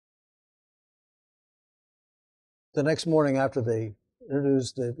the next morning after they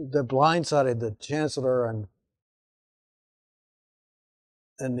introduced the blindsided the Chancellor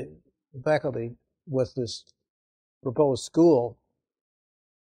and the faculty with this proposed school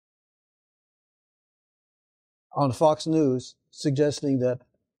on Fox News, suggesting that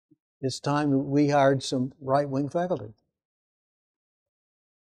it's time we hired some right-wing faculty.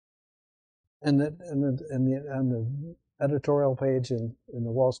 And the editorial page in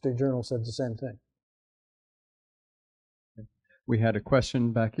the Wall Street Journal said the same thing. We had a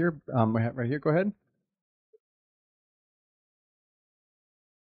question back here. Right here, go ahead.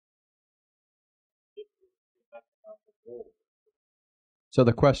 So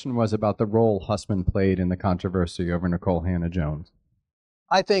the question was about the role Hussman played in the controversy over Nicole Hannah-Jones.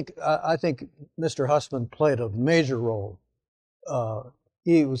 I think Mr. Hussman played a major role.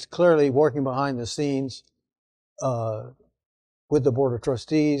 He was clearly working behind the scenes with the Board of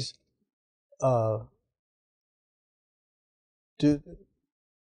Trustees to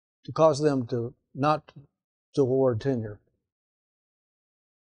cause them to not to award tenure.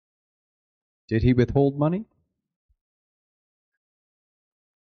 Did he withhold money?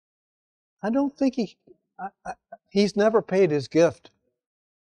 I don't think he's never paid his gift.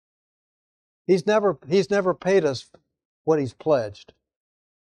 He's never paid us what he's pledged.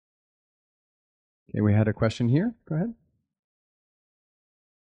 Okay, we had a question here. Go ahead.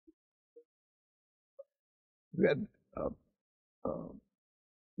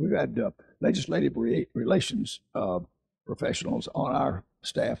 We've had legislative relations professionals on our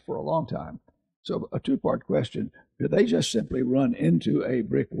staff for a long time. So a two-part question. Do they just simply run into a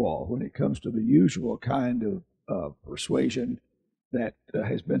brick wall when it comes to the usual kind of persuasion that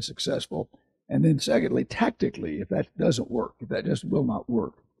has been successful? And then secondly, tactically, if that doesn't work, if that just will not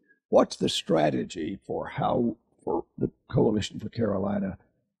work, what's the strategy for the Coalition for Carolina?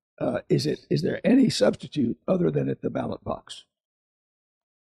 Is there any substitute other than at the ballot box?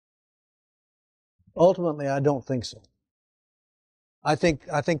 Ultimately, I don't think so. I think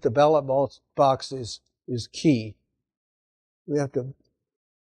the ballot box is key. We have to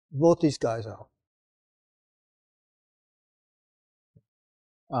vote these guys out.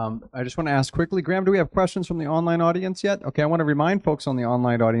 I just want to ask quickly, Graham, do we have questions from the online audience yet? Okay, I want to remind folks on the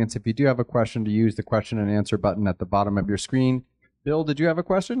online audience, if you do have a question, to use the question and answer button at the bottom of your screen. Bill, did you have a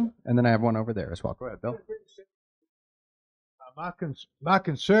question? And then I have one over there as well. Go ahead, Bill. My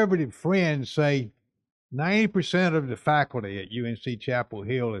conservative friends say 90% of the faculty at UNC Chapel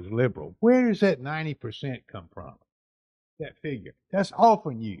Hill is liberal. Where does that 90% come from? That figure. That's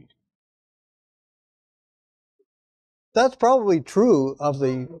often used. That's probably true of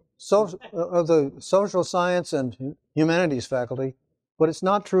the social science and humanities faculty, but it's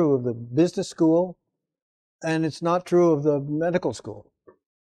not true of the business school, and it's not true of the medical school.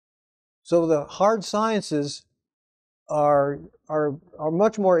 So the hard sciences are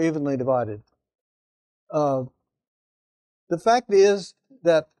much more evenly divided. The fact is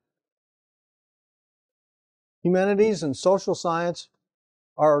that humanities and social science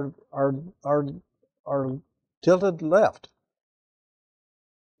are tilted left.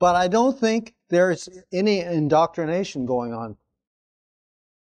 But I don't think there's any indoctrination going on.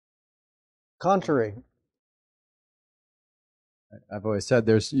 Contrary. I've always said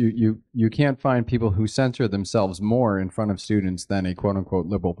you can't find people who censor themselves more in front of students than a quote unquote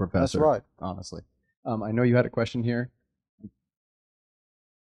liberal professor. That's right. Honestly. I know you had a question here.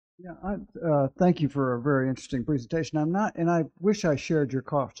 Yeah, thank you for a very interesting presentation. And I wish I shared your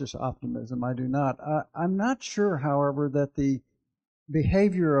cautious optimism. I do not. I'm not sure, however, that the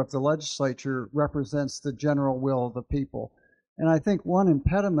behavior of the legislature represents the general will of the people. And I think one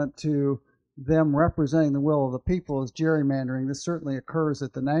impediment to them representing the will of the people is gerrymandering. This certainly occurs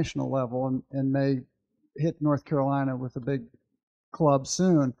at the national level and may hit North Carolina with a big club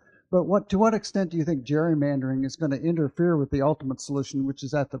soon. But to what extent do you think gerrymandering is going to interfere with the ultimate solution, which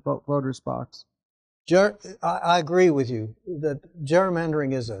is at the voters' box? I agree with you that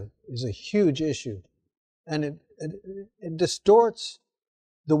gerrymandering is a huge issue, and it distorts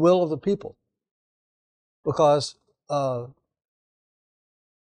the will of the people, because I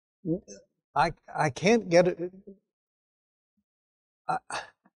can't get it.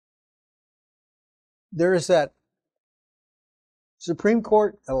 there is that Supreme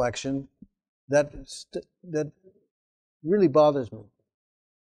Court election that really bothers me.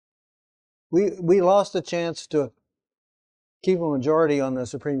 We lost the chance to keep a majority on the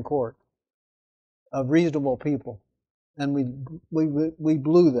Supreme Court of reasonable people, and we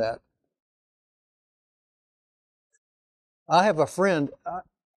blew that. I have a friend.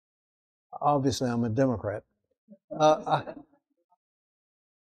 Obviously, I'm a Democrat. I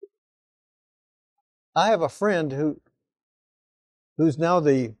have a friend who's now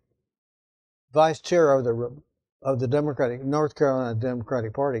the vice chair of the North Carolina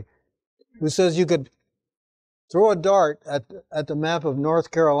Democratic Party, who says you could throw a dart at the map of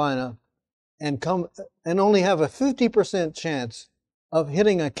North Carolina and only have a 50% chance of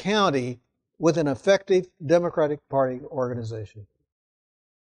hitting a county with an effective Democratic Party organization.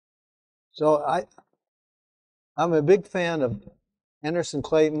 So I'm a big fan of Anderson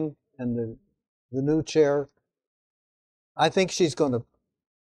Clayton and the new chair. I think she's going to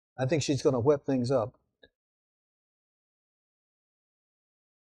whip things up.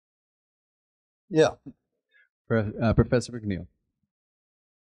 Yeah. Professor McNeil.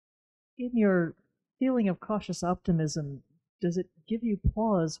 In your feeling of cautious optimism, does it give you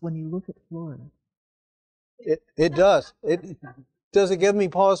pause when you look at Florida? It does. Does it give me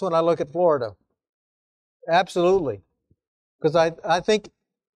pause when I look at Florida? Absolutely. Because I think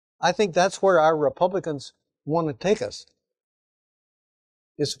that's where our Republicans want to take us.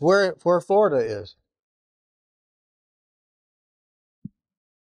 It's where Florida is.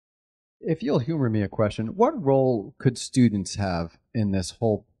 If you'll humor me a question, what role could students have in this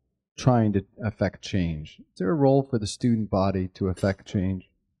whole trying to affect change? Is there a role for the student body to affect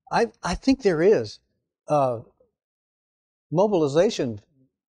change? I think there is. Mobilization,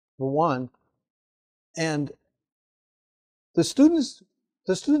 for one, and the students,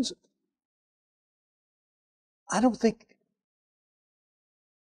 I don't think,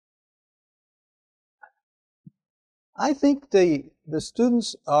 I think the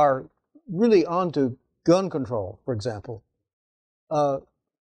students are really onto gun control, for example.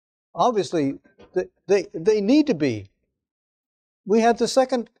 Obviously, they need to be. We had the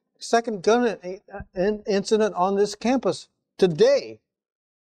second gun incident on this campus today,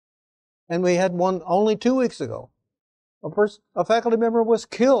 and we had one only 2 weeks ago. A faculty member was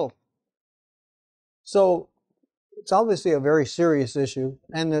killed. So it's obviously a very serious issue,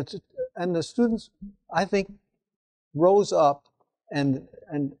 and the students, I think, rose up and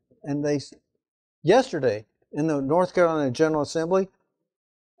they yesterday in the North Carolina General Assembly,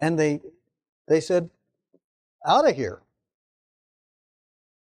 and they said, out of here.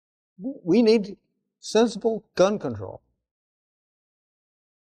 We need sensible gun control.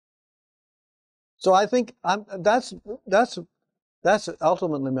 So I think that's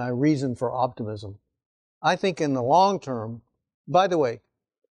ultimately my reason for optimism. I think in the long term, by the way,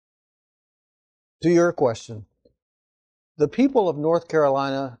 to your question, the people of North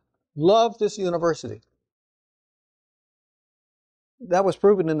Carolina love this university. That was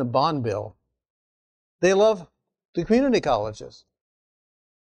proven in the bond bill. They love the community colleges.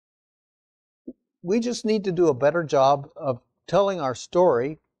 We just need to do a better job of telling our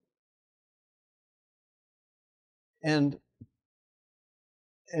story and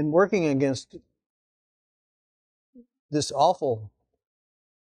working against this awful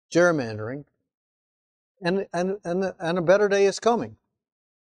gerrymandering, and a better day is coming.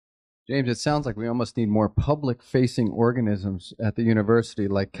 James, it sounds like we almost need more public-facing organisms at the university,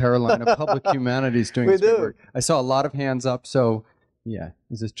 like Carolina Public Humanities doing this good work. I saw a lot of hands up, so yeah.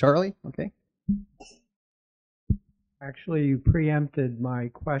 Is this Charlie? Okay. Actually, you preempted my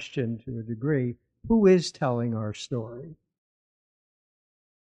question to a degree. Who is telling our story?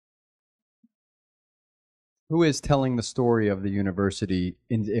 Who is telling the story of the university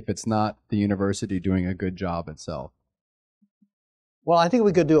if it's not the university doing a good job itself? Well, I think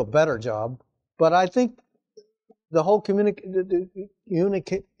we could do a better job, but I think the whole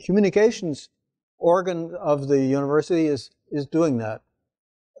communications organ of the university is doing that.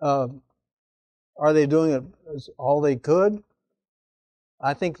 Are they doing it all they could?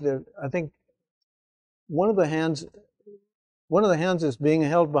 I think one of the hands is being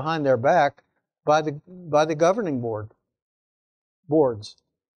held behind their back by the governing boards.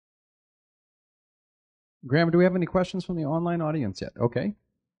 Graham, do we have any questions from the online audience yet? Okay.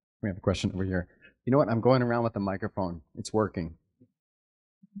 We have a question over here. You know what? I'm going around with the microphone. It's working.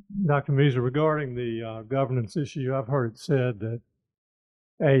 Dr. Moeser, regarding the governance issue, I've heard it said that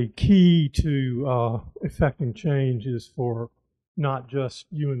a key to effecting change is for not just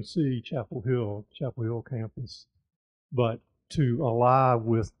UNC Chapel Hill campus, but to ally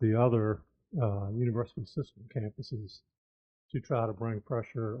with the other university system campuses to try to bring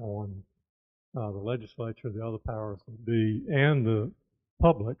pressure on the legislature, the other powers that be, and the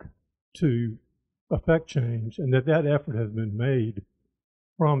public to affect change, and that effort has been made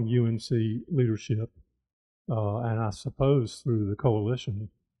from UNC leadership, and I suppose through the coalition,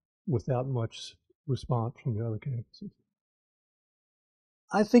 without much response from the other campuses.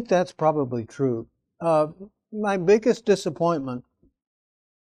 I think that's probably true. My biggest disappointment,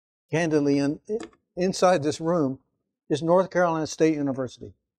 candidly, inside this room, is North Carolina State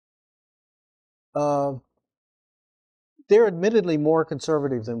University. They're admittedly more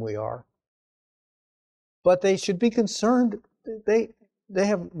conservative than we are, but they should be concerned. They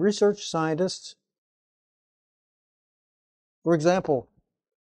have research scientists, for example,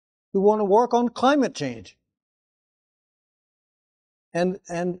 who want to work on climate change. And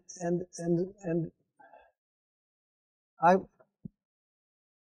I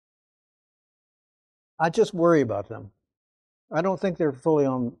just worry about them. I don't think they're fully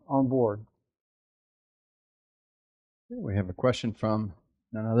on board. We have a question from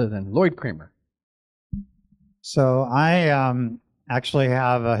none other than Lloyd Kramer. So I actually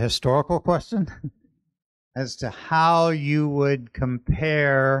have a historical question as to how you would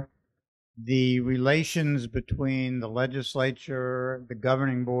compare the relations between the legislature, the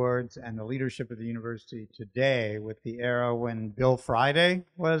governing boards, and the leadership of the university today with the era when Bill Friday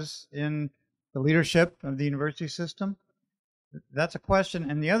was in the leadership of the university system. That's a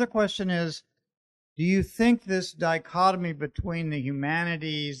question. And the other question is, do you think this dichotomy between the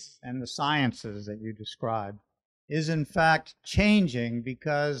humanities and the sciences that you described is in fact changing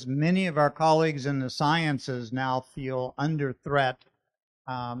because many of our colleagues in the sciences now feel under threat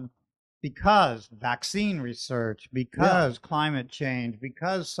because vaccine research, because climate change,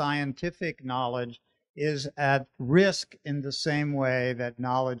 because scientific knowledge is at risk in the same way that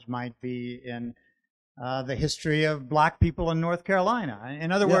knowledge might be in the history of black people in North Carolina?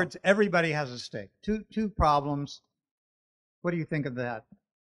 In other words, everybody has a stake. Two problems. What do you think of that?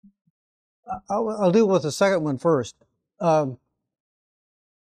 I'll deal with the second one first. I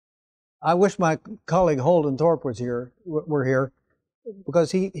wish my colleague Holden Thorpe were here,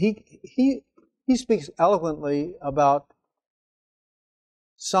 because he speaks eloquently about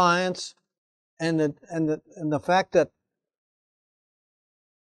science and the fact that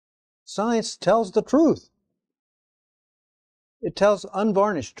science tells the truth. It tells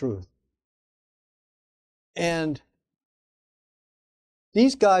unvarnished truth. And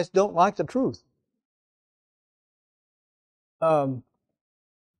these guys don't like the truth. By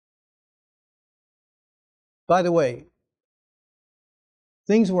the way,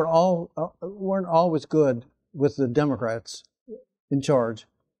 things weren't always good with the Democrats in charge.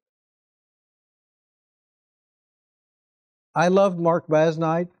 I loved Mark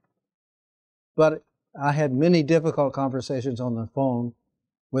Basnight, but I had many difficult conversations on the phone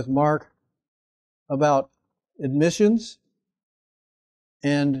with Mark about admissions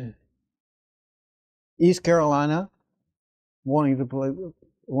and East Carolina wanting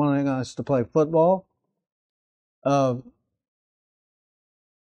us to play football.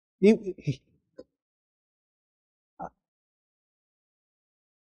 It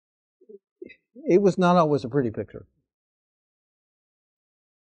was not always a pretty picture.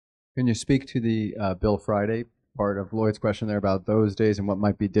 Can you speak to the Bill Friday part of Lloyd's question there about those days and what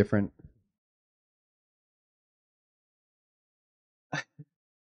might be different?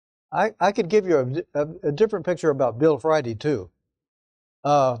 I could give you a different picture about Bill Friday, too.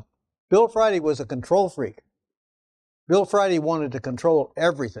 Bill Friday was a control freak. Bill Friday wanted to control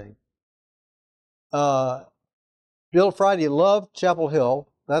everything. Bill Friday loved Chapel Hill.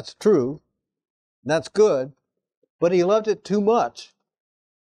 That's true. That's good. But he loved it too much.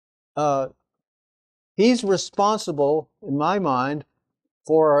 He's responsible, in my mind,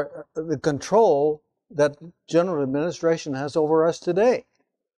 for the control that general administration has over us today.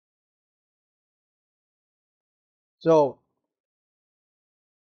 So,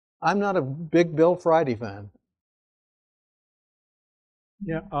 I'm not a big Bill Friday fan.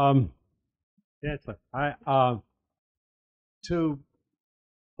 Yeah, to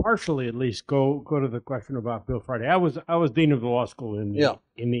partially at least go to the question about Bill Friday. I was dean of the law school in the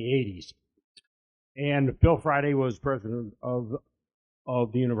 80s, and Bill Friday was president of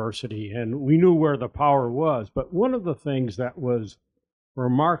the university, and we knew where the power was. But one of the things that was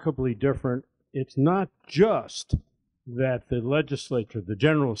remarkably different, it's not just that the legislature, the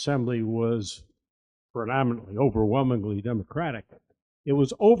General Assembly, was predominantly, overwhelmingly Democratic. It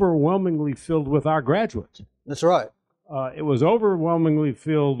was overwhelmingly filled with our graduates. That's right. It was overwhelmingly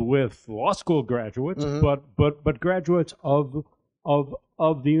filled with law school graduates, but graduates of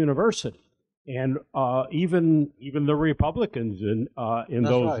the university. and even the Republicans in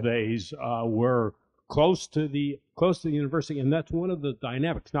those days were close to the university, and that's one of the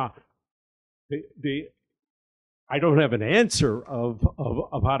dynamics. Now, I don't have an answer of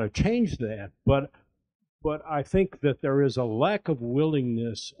how to change that, but I think that there is a lack of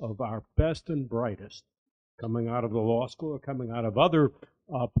willingness of our best and brightest coming out of the law school or coming out of other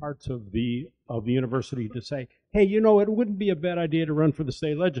parts of the university to say, hey, you know, it wouldn't be a bad idea to run for the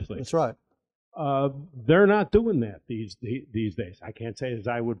state legislature. That's right. They're not doing that these days. I can't say as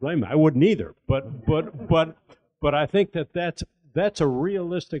I would blame them. I wouldn't either. But I think that's a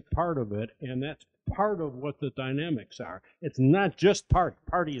realistic part of it, and that's part of what the dynamics are. It's not just party.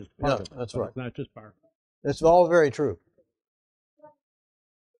 Party is part of it. That's right. It's not just party. It's all very true.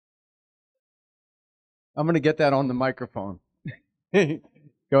 I'm going to get that on the microphone.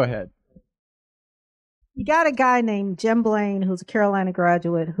 Go ahead. You got a guy named Jim Blaine, who's a Carolina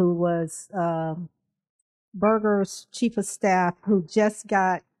graduate, who was Berger's chief of staff, who just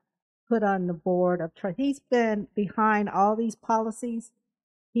got put on the board of trustees. He's been behind all these policies.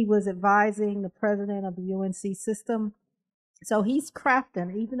 He was advising the president of the UNC system. So he's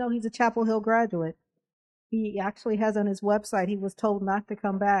crafting, even though he's a Chapel Hill graduate, he actually has on his website, he was told not to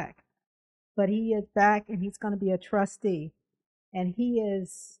come back. But he is back, and he's going to be a trustee. And he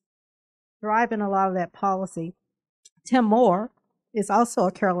is driving a lot of that policy. Tim Moore is also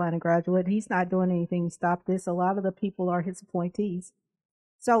a Carolina graduate. He's not doing anything to stop this. A lot of the people are his appointees.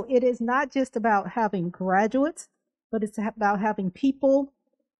 So it is not just about having graduates, but it's about having people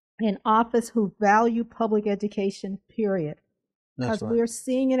in office who value public education, period. Because we're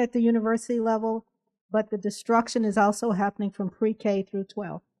seeing it at the university level, but the destruction is also happening from pre-K through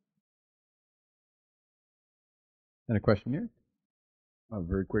 12. And a question here?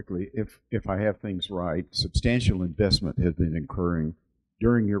 Very quickly, if I have things right, substantial investment has been occurring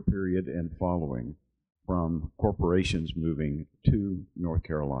during your period and following from corporations moving to North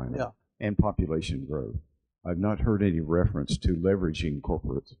Carolina and population growth. I've not heard any reference to leveraging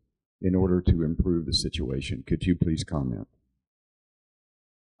corporates in order to improve the situation. Could you please comment?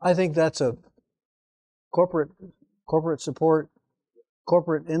 I think that's a corporate support,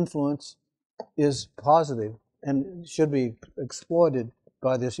 corporate influence is positive and should be exploited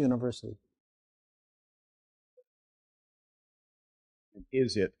by this university.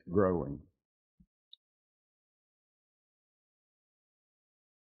 Is it growing?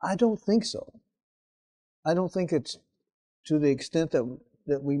 I don't think so. I don't think it's to the extent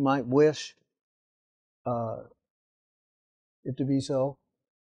that we might wish it to be so.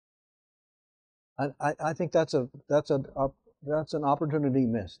 I think that's an opportunity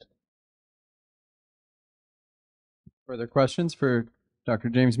missed. Further questions for Dr.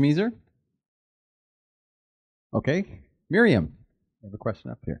 James Moeser? Okay. Miriam, you have a question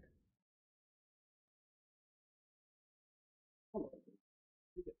up here.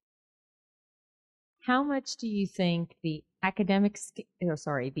 How much do you think the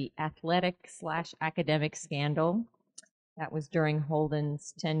athletic/academic scandal that was during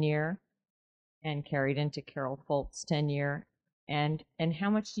Holden's tenure and carried into Carol Folt's tenure, and how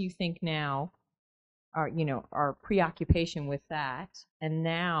much do you think now our preoccupation with that, and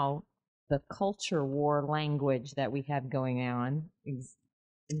now the culture war language that we have going on,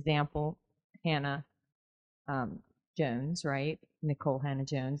 example, Hannah Jones, right? Nicole Hannah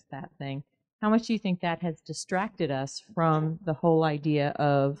Jones, that thing. How much do you think that has distracted us from the whole idea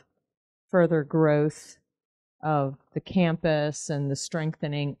of further growth of the campus and the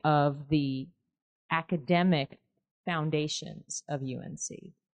strengthening of the academic foundations of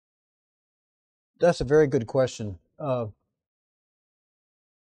UNC? That's a very good question.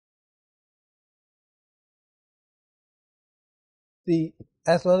 The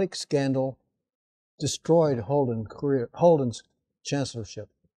athletic scandal destroyed Holden's chancellorship.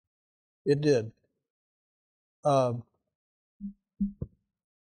 It did.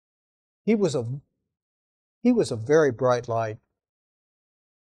 He was a very bright light,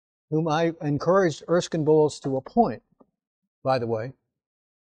 whom I encouraged Erskine Bowles to appoint, by the way.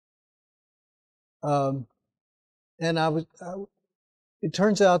 And it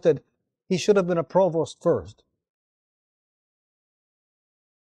turns out that he should have been a provost first.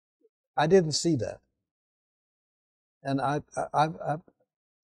 I didn't see that, and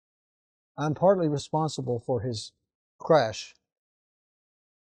I'm partly responsible for his crash.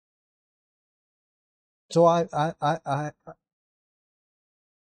 So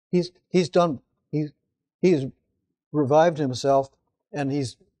he's revived himself, and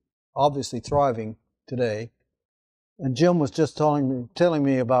he's obviously thriving today. And Jim was just telling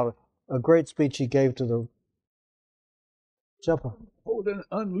me about a great speech he gave to the Holden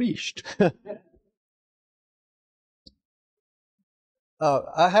Unleashed.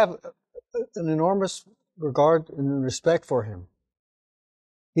 I have an enormous regard and respect for him.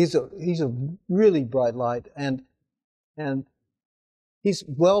 He's a really bright light, and he's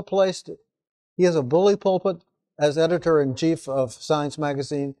well placed. He has a bully pulpit as editor-in-chief of Science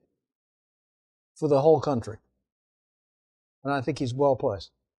Magazine for the whole country, and I think he's well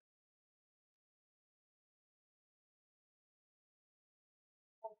placed.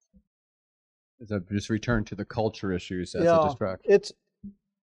 As a just return to the culture issues as a distraction.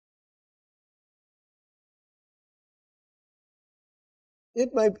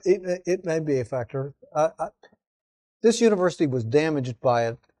 It may be a factor. This university was damaged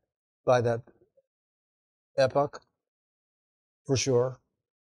by that epoch, for sure.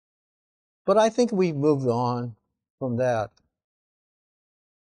 But I think we've moved on from that.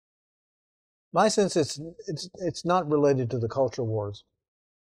 My sense it's not related to the culture wars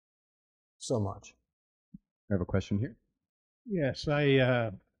so much. I have a question here. Yes,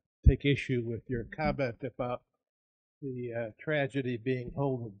 I take issue with your comment about the tragedy being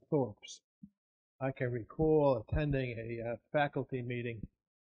Holden Thorpe's. I can recall attending a faculty meeting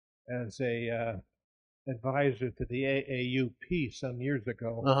as a advisor to the AAUP some years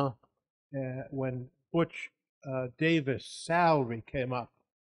ago, when Butch Davis' salary came up,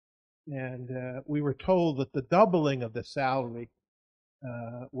 and we were told that the doubling of the salary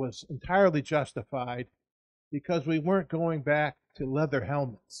was entirely justified because we weren't going back to leather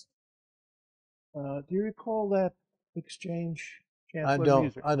helmets. Do you recall that exchange, Chancellor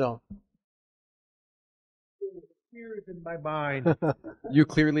Moeser? I don't. It appears in my mind. You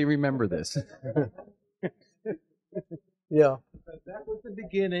clearly remember this. Yeah. That was the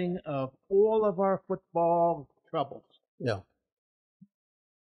beginning of all of our football troubles. Yeah.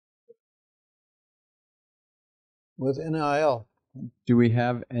 With NIL. Do we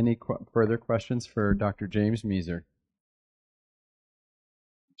have any further questions for Dr. James Moeser?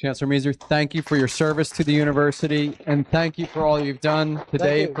 Chancellor Moeser, thank you for your service to the university, and thank you for all you've done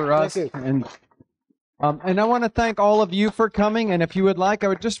today for us. And I want to thank all of you for coming, and if you would like, I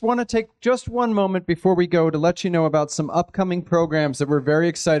would just want to take just one moment before we go to let you know about some upcoming programs that we're very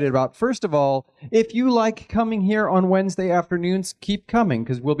excited about. First of all, if you like coming here on Wednesday afternoons, keep coming,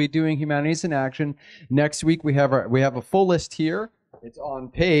 because we'll be doing Humanities in Action. Next week, we have a full list here. It's on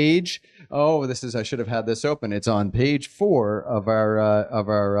page, I should have had this open. It's on page 4 of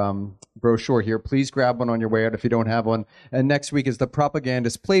our brochure here. Please grab one on your way out if you don't have one. And next week is the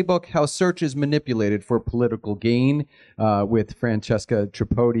Propagandist Playbook, How Search is Manipulated for Political Gain, with Francesca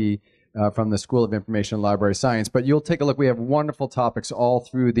Tripodi from the School of Information and Library Science. But you'll take a look. We have wonderful topics all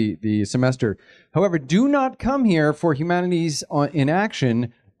through the semester. However, do not come here for Humanities in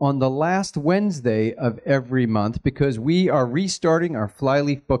Action on the last Wednesday of every month, because we are restarting our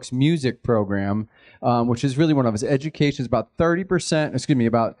Flyleaf Books music program, which is really one of us. Education is about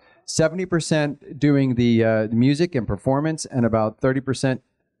 70% doing the music and performance, and about 30%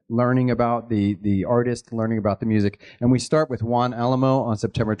 learning about the artist, learning about the music. And we start with Juan Alamo on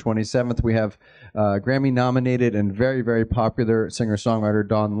September 27th. We have Grammy-nominated and very, very popular singer-songwriter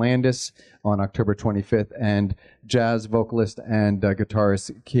Dawn Landis on October 25th, and jazz vocalist and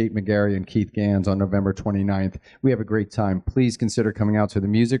guitarist Kate McGarry and Keith Gans on November 29th. We have a great time. Please consider coming out to the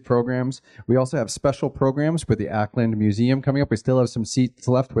music programs. We also have special programs with the Ackland Museum coming up. We still have some seats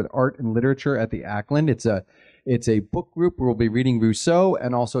left with art and literature at the Ackland. It's a book group where we'll be reading Rousseau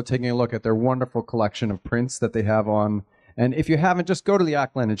and also taking a look at their wonderful collection of prints that they have on. And if you haven't, just go to the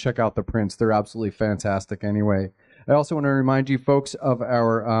Ackland and check out the prints. They're absolutely fantastic anyway. I also want to remind you folks of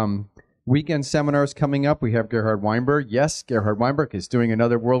our weekend seminars coming up. We have Gerhard Weinberg. Yes, Gerhard Weinberg is doing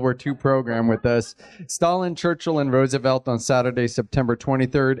another World War II program with us. Stalin, Churchill, and Roosevelt on Saturday, September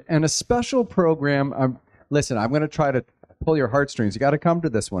 23rd. And a special program. Listen, I'm going to try to pull your heartstrings. You got to come to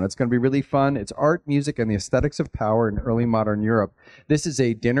this one. It's going to be really fun. It's art, music, and the aesthetics of power in early modern Europe. This is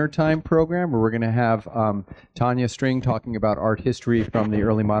a dinner time program where we're going to have Tanya String talking about art history from the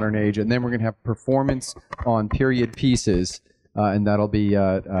early modern age, and then we're going to have performance on period pieces, and that'll be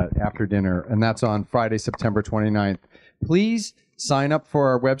after dinner, and that's on Friday, September 29th. Please sign up for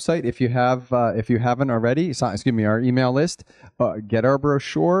our website if you haven't already. Our email list. Get our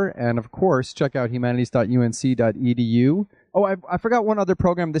brochure, and of course, check out humanities.unc.edu. Oh, I forgot one other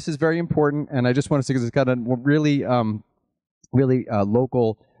program. This is very important, and I just want to say because it's got a really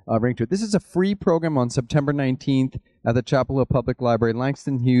local ring to it. This is a free program on September 19th at the Chapel Hill Public Library.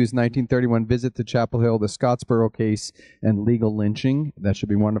 Langston Hughes, 1931 visit to Chapel Hill, the Scottsboro case, and legal lynching. That should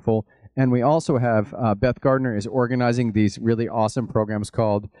be wonderful. And we also have Beth Gardner is organizing these really awesome programs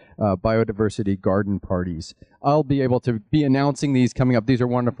called Biodiversity Garden Parties. I'll be able to be announcing these coming up. These are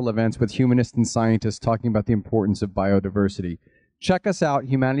wonderful events with humanists and scientists talking about the importance of biodiversity. Check us out,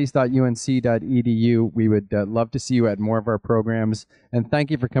 humanities.unc.edu. We would love to see you at more of our programs. And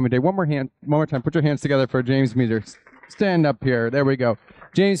thank you for coming today. One more time. Put your hands together for James Moeser. Stand up here. There we go.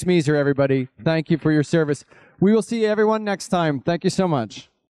 James Moeser, everybody. Thank you for your service. We will see everyone next time. Thank you so much.